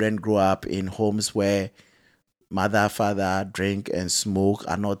children grow up in homes where mother, father drink and smoke,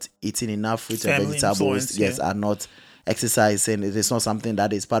 are not eating enough fruits and Family vegetables, influence, yes, yeah. are not exercising, it is not something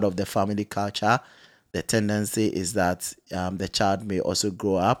that is part of the family culture. The tendency is that the child may also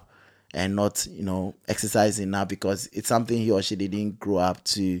grow up and not, exercise enough because it's something he or she didn't grow up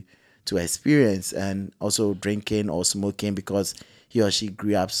to experience, and also drinking or smoking because he or she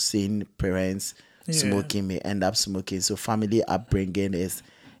grew up seeing parents smoking, may end up smoking. So family upbringing is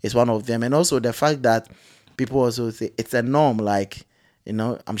one of them, and also the fact that people also say it's a norm. Like,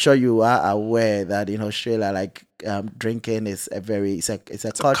 I'm sure you are aware that in Australia, like drinking is it's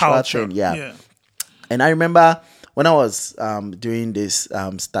a cultural Culture. thing. Yeah. And I remember when I was doing this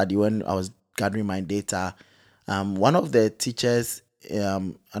study, when I was gathering my data, one of the teachers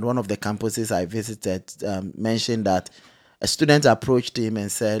at one of the campuses I visited mentioned that a student approached him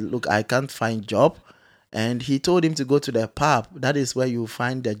and said, "Look, I can't find job." And he told him to go to the pub. That is where you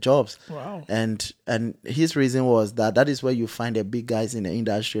find the jobs. Wow. And his reason was that is where you find the big guys in the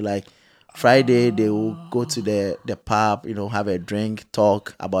industry. Like Friday, they will go to the pub, have a drink,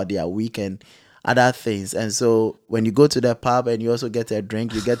 talk about their weekend, other things. And so when you go to the pub and you also get a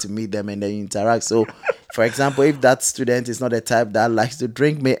drink, you get to meet them and then you interact. So, for example, if that student is not the type that likes to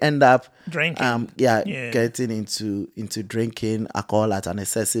drink, may end up Drinking. getting into drinking alcohol at an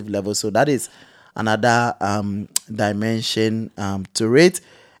excessive level. So that is another dimension to it.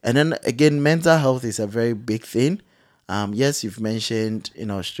 And then again, mental health is a very big thing. Yes, you've mentioned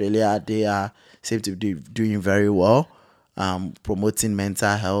in Australia, they seem to be doing very well, promoting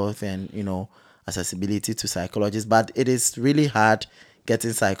mental health and, accessibility to psychologists. But it is really hard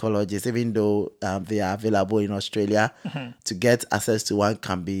getting psychologists, even though they are available in Australia. To get access to one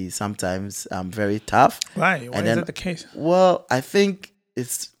can be sometimes very tough. Why? Why And is then, that the case? Well, I think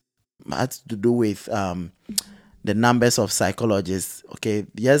it's had to do with the numbers of psychologists. Okay,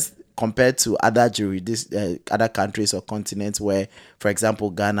 yes, compared to other other countries or continents where, for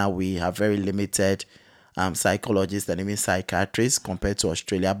example, Ghana, we have very limited psychologists and even psychiatrists compared to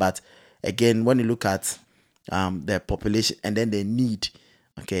Australia. But again, when you look at the population and then the need,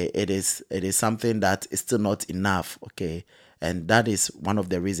 okay, it is something that is still not enough. Okay, and that is one of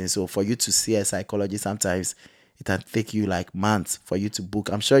the reasons. So for you to see a psychologist, sometimes it can take you like months for you to book.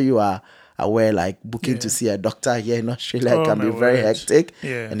 I'm sure you are aware, like booking to see a doctor here in Australia can be very hectic.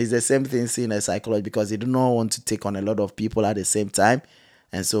 And it's the same thing seeing a psychologist because they do not want to take on a lot of people at the same time.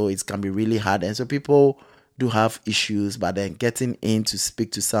 And so it can be really hard. And so people do have issues, but then getting in to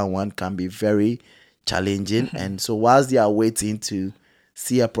speak to someone can be very challenging. And so whilst they are waiting to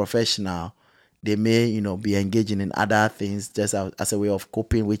see a professional, they may, be engaging in other things just as a way of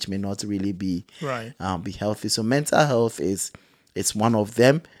coping, which may not really be be healthy. So mental health is one of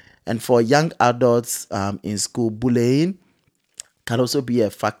them. And for young adults in school, bullying can also be a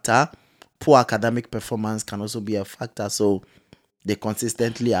factor. Poor academic performance can also be a factor. So they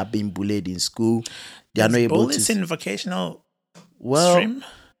consistently are being bullied in school. They are not able to. Bullies in vocational well, stream?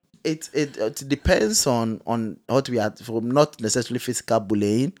 It depends on what we are for. Not necessarily physical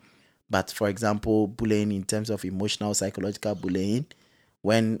bullying, but for example, bullying in terms of emotional, psychological bullying.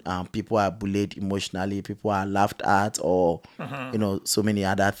 When people are bullied emotionally, people are laughed at, or so many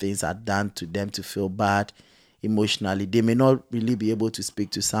other things are done to them to feel bad emotionally. They may not really be able to speak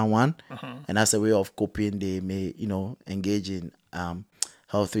to someone, and as a way of coping, they may engage in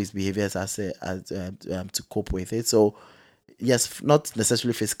health risk behaviors to cope with it. So yes, not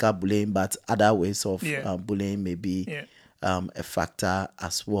necessarily physical bullying, but other ways of bullying may be a factor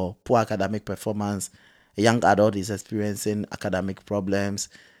as well. Poor academic performance. A young adult is experiencing academic problems,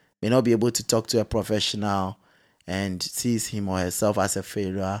 may not be able to talk to a professional and sees him or herself as a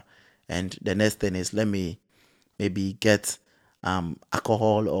failure. And the next thing is, let me maybe get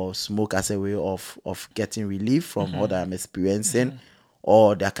alcohol or smoke as a way of getting relief from what I'm experiencing.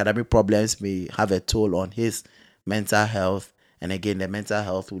 Or the academic problems may have a toll on his mental health. And again, the mental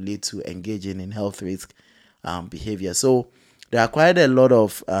health will lead to engaging in health risk behavior. So there are quite a lot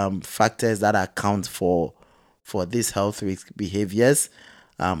of factors that account for these health risk behaviors.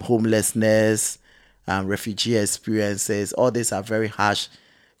 Homelessness, refugee experiences, all these are very harsh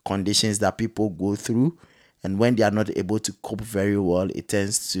conditions that people go through. And when they are not able to cope very well, it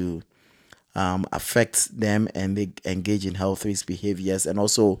tends to affect them and they engage in health risk behaviors. And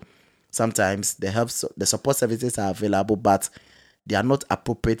also sometimes the support services are available, but they are not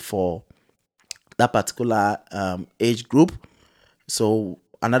appropriate for that particular age group. So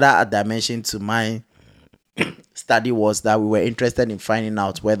another dimension to my study was that we were interested in finding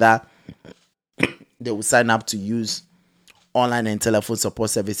out whether they would sign up to use online and telephone support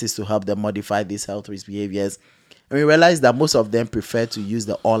services to help them modify these health risk behaviors. And we realized that most of them prefer to use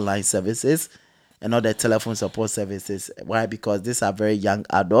the online services and not the telephone support services. Why? Because these are very young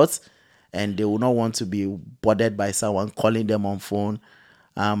adults and they will not want to be bothered by someone calling them on phone.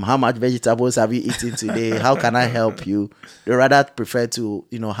 How much vegetables have you eaten today? How can I help you? They rather prefer to,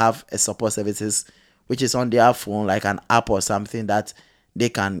 have a support services which is on their phone, like an app or something that they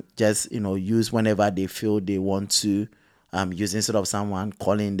can just, use whenever they feel they want to use, instead of someone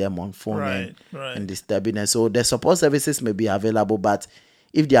calling them on phone and disturbing them. So the support services may be available, but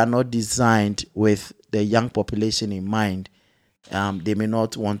if they are not designed with the young population in mind, they may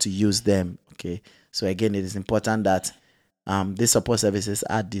not want to use them. Okay. So again, it is important that these support services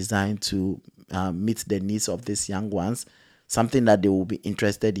are designed to meet the needs of these young ones, something that they will be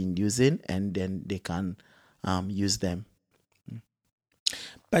interested in using, and then they can use them.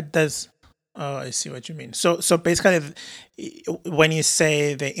 But I see what you mean. So basically, when you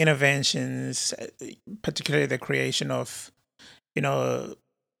say the interventions, particularly the creation of,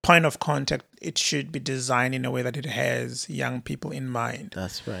 point of contact, it should be designed in a way that it has young people in mind.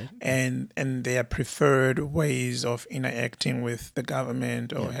 That's right. And their preferred ways of interacting with the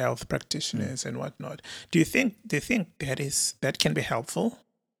government or health practitioners and whatnot. Do you think that can be helpful?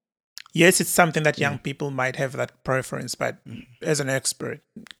 Yes, it's something that young people might have that preference, but as an expert,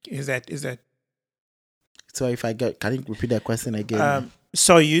 is that? So if can you repeat that question again?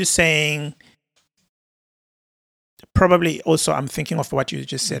 So you're saying, probably also I'm thinking of what you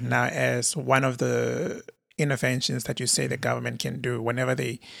just said now as one of the interventions that you say the government can do whenever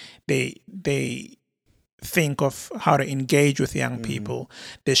they think of how to engage with young people.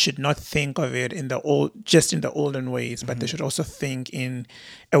 They should not think of it in the olden ways, but they should also think in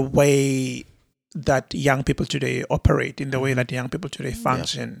a way that young people today operate, in the way that young people today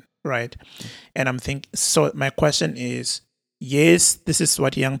function, right? And I'm thinking, so my question is, yes, this is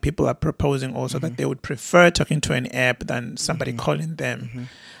what young people are proposing also, that they would prefer talking to an app than somebody calling them.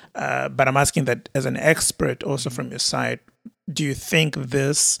 But I'm asking that as an expert also from your side, do you think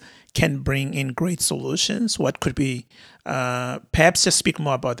this can bring in great solutions? What could be, perhaps just speak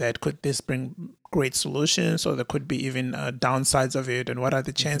more about that. Could this bring great solutions, or there could be even downsides of it? And what are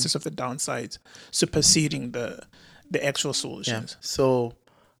the chances of the downsides superseding the actual solutions? Yeah. So,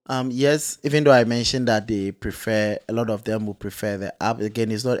 yes, even though I mentioned that a lot of them will prefer the app. Again,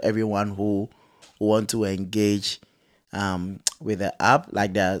 it's not everyone who want to engage with the app.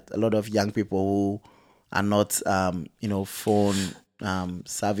 Like, there are a lot of young people who are not, phone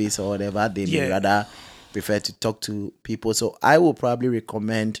service or whatever. They may rather prefer to talk to people. So I will probably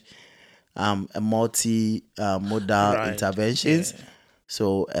recommend a multi-modal interventions.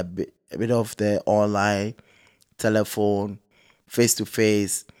 So a bit of the online, telephone,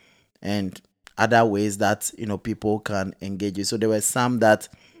 face-to-face, and other ways that people can engage you. So there were some that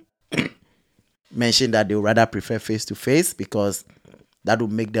mentioned that they would rather prefer face-to-face because that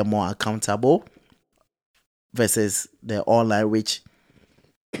would make them more accountable, versus the online, which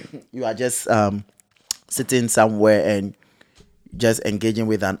you are just sitting somewhere and just engaging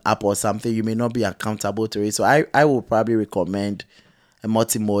with an app or something. You may not be accountable to it. So I will probably recommend a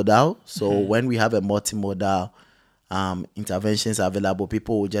multimodal. So when we have a multimodal interventions available,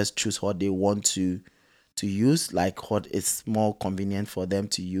 people will just choose what they want to use, like what is more convenient for them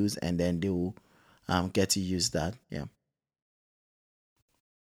to use, and then they will get to use that. Yeah.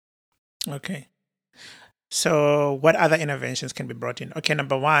 Okay. So what other interventions can be brought in? Okay,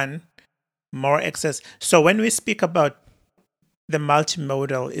 number one, more access. So when we speak about the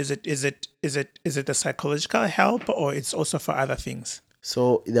multimodal, is it the psychological help, or it's also for other things?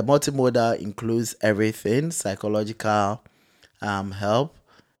 So the multimodal includes everything: psychological help,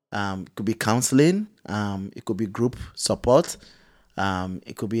 it could be counseling, it could be group support,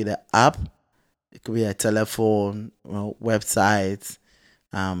 it could be the app, it could be a telephone, website,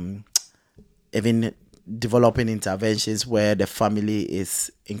 even developing interventions where the family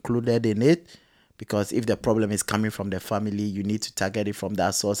is included in it, because if the problem is coming from the family, you need to target it from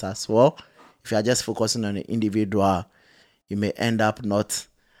that source as well. If you are just focusing on an individual, you may end up not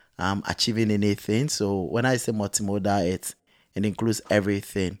achieving anything. So when I say multimodal, it includes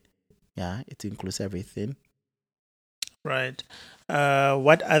everything. Yeah, it includes everything. Right.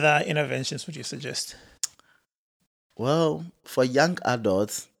 What other interventions would you suggest? Well, for young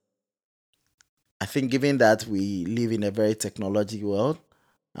adults, I think given that we live in a very technology world,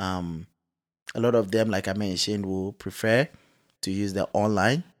 a lot of them, like I mentioned, will prefer to use the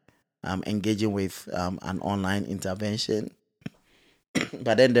online, engaging with an online intervention.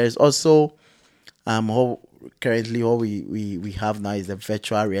 But then there's also currently what we have now is the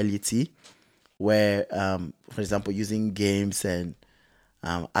virtual reality, where for example using games and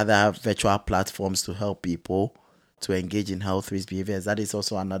other virtual platforms to help people to engage in health risk behaviors. That is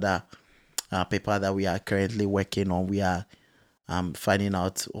also another paper that we are currently working on. We are finding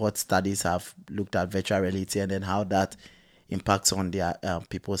out what studies have looked at virtual reality and then how that impacts on their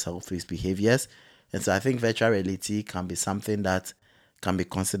people's health risk behaviors. And so I think virtual reality can be something that can be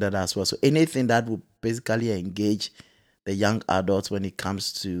considered as well. So anything that will basically engage the young adults when it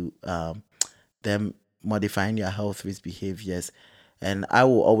comes to them modifying their health risk behaviors. And I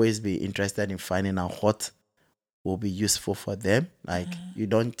will always be interested in finding out what will be useful for them. Like you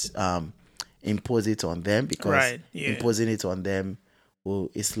don't impose it on them, because imposing it on them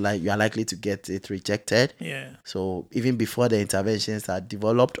it's like you are likely to get it rejected. So even before the interventions are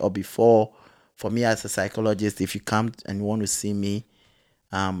developed, or before, for me as a psychologist, if you come and you want to see me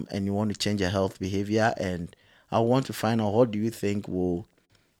and you want to change your health behavior, and I want to find out what do you think will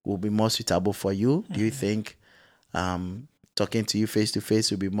be more suitable for you. Do you think talking to you face to face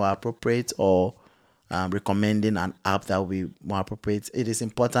will be more appropriate, or recommending an app that will be more appropriate? It is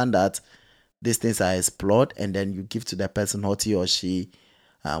important that these things are explored, and then you give to the person what he or she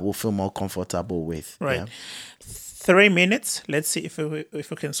will feel more comfortable with. Right. 3 minutes. Let's see if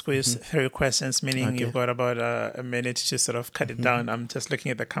we can squeeze 3 questions, meaning you've got about a minute to sort of cut it down. I'm just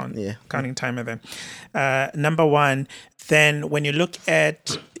looking at the counting timer then. Number one, then when you look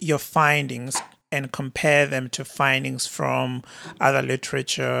at your findings and compare them to findings from other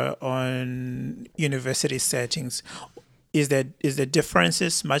literature on university settings, is the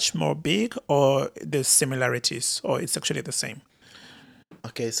differences much more big, or the similarities, or it's actually the same?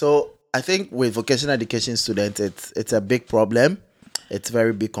 Okay, so I think with vocational education students, it's a big problem. It's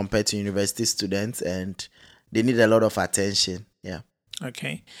very big compared to university students, and they need a lot of attention. Yeah.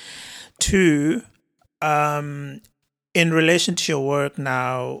 Okay. 2, in relation to your work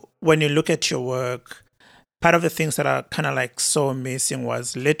now, when you look at your work, part of the things that are kind of like so missing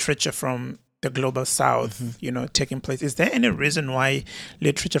was literature from the Global South, taking place. Is there any reason why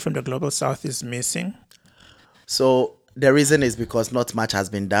literature from the Global South is missing? So the reason is because not much has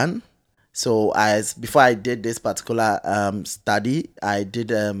been done. So before I did this particular study, I did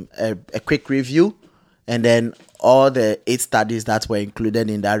a quick review, and then all the 8 studies that were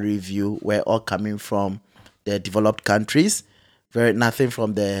included in that review were all coming from the developed countries, nothing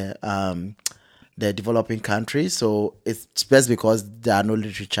from the developing countries. So it's just because there are no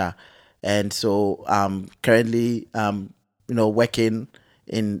literature. And so currently working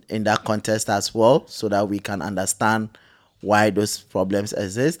in that context as well, so that we can understand why those problems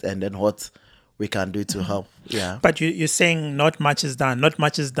exist and then what we can do to help. Yeah. But you're saying not much is done. Not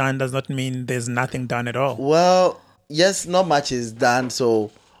much is done does not mean there's nothing done at all. Well, yes, not much is done.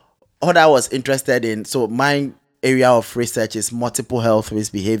 So what I was interested in, so my area of research is multiple health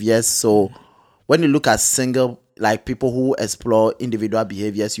risk behaviors. So when you look at people who explore individual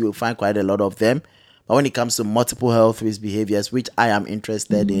behaviors, you will find quite a lot of them. But when it comes to multiple health risk behaviors, which I am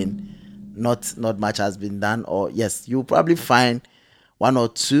interested in, not much has been done. Or yes, you'll probably find 1 or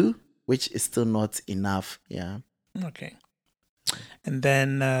 2, which is still not enough. Yeah. Okay. And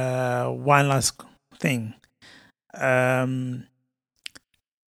then one last thing.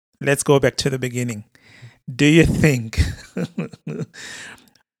 Let's go back to the beginning. Do you think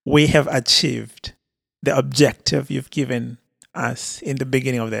we have achieved the objective you've given us in the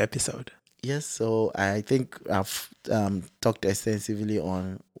beginning of the episode? Yes, so I think I've talked extensively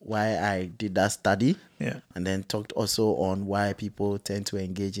on why I did that study, and then talked also on why people tend to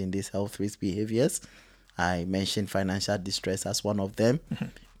engage in these health risk behaviors. I mentioned financial distress as one of them,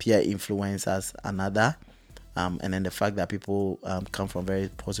 peer influence as another, and then the fact that people come from very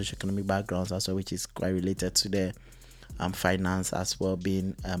poor socioeconomic backgrounds also, which is quite related to the finance as well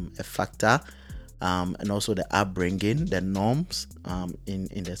being a factor. And also the upbringing, the norms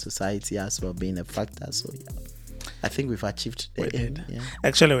in the society as well being a factor. So yeah, I think we've achieved the end. Yeah.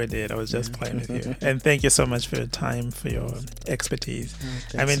 Actually, we did. I was just playing with you. And thank you so much for your time, for your expertise.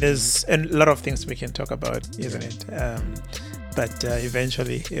 I mean, there's a lot of things we can talk about, isn't it? But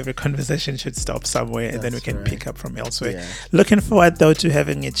eventually, every conversation should stop somewhere, and then we can pick up from elsewhere. Yeah. Looking forward, though, to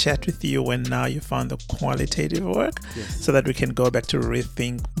having a chat with you when now you found the qualitative work, so that we can go back to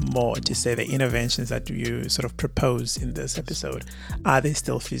rethink more to say the interventions that you sort of propose in this episode, are they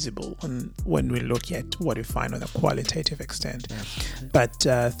still feasible when we look at what we find on the qualitative extent? Yeah. But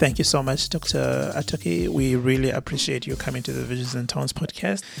thank you so much, Dr. Atoki. We really appreciate you coming to the Visions and Tones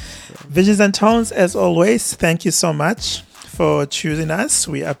podcast. Visions and Tones, as always, thank you so much for choosing us.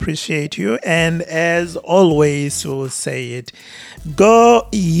 We appreciate you. And as always, we'll say it, go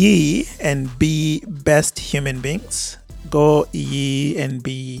ye and be best human beings. Go ye and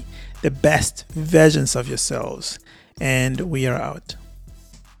be the best versions of yourselves. And we are out.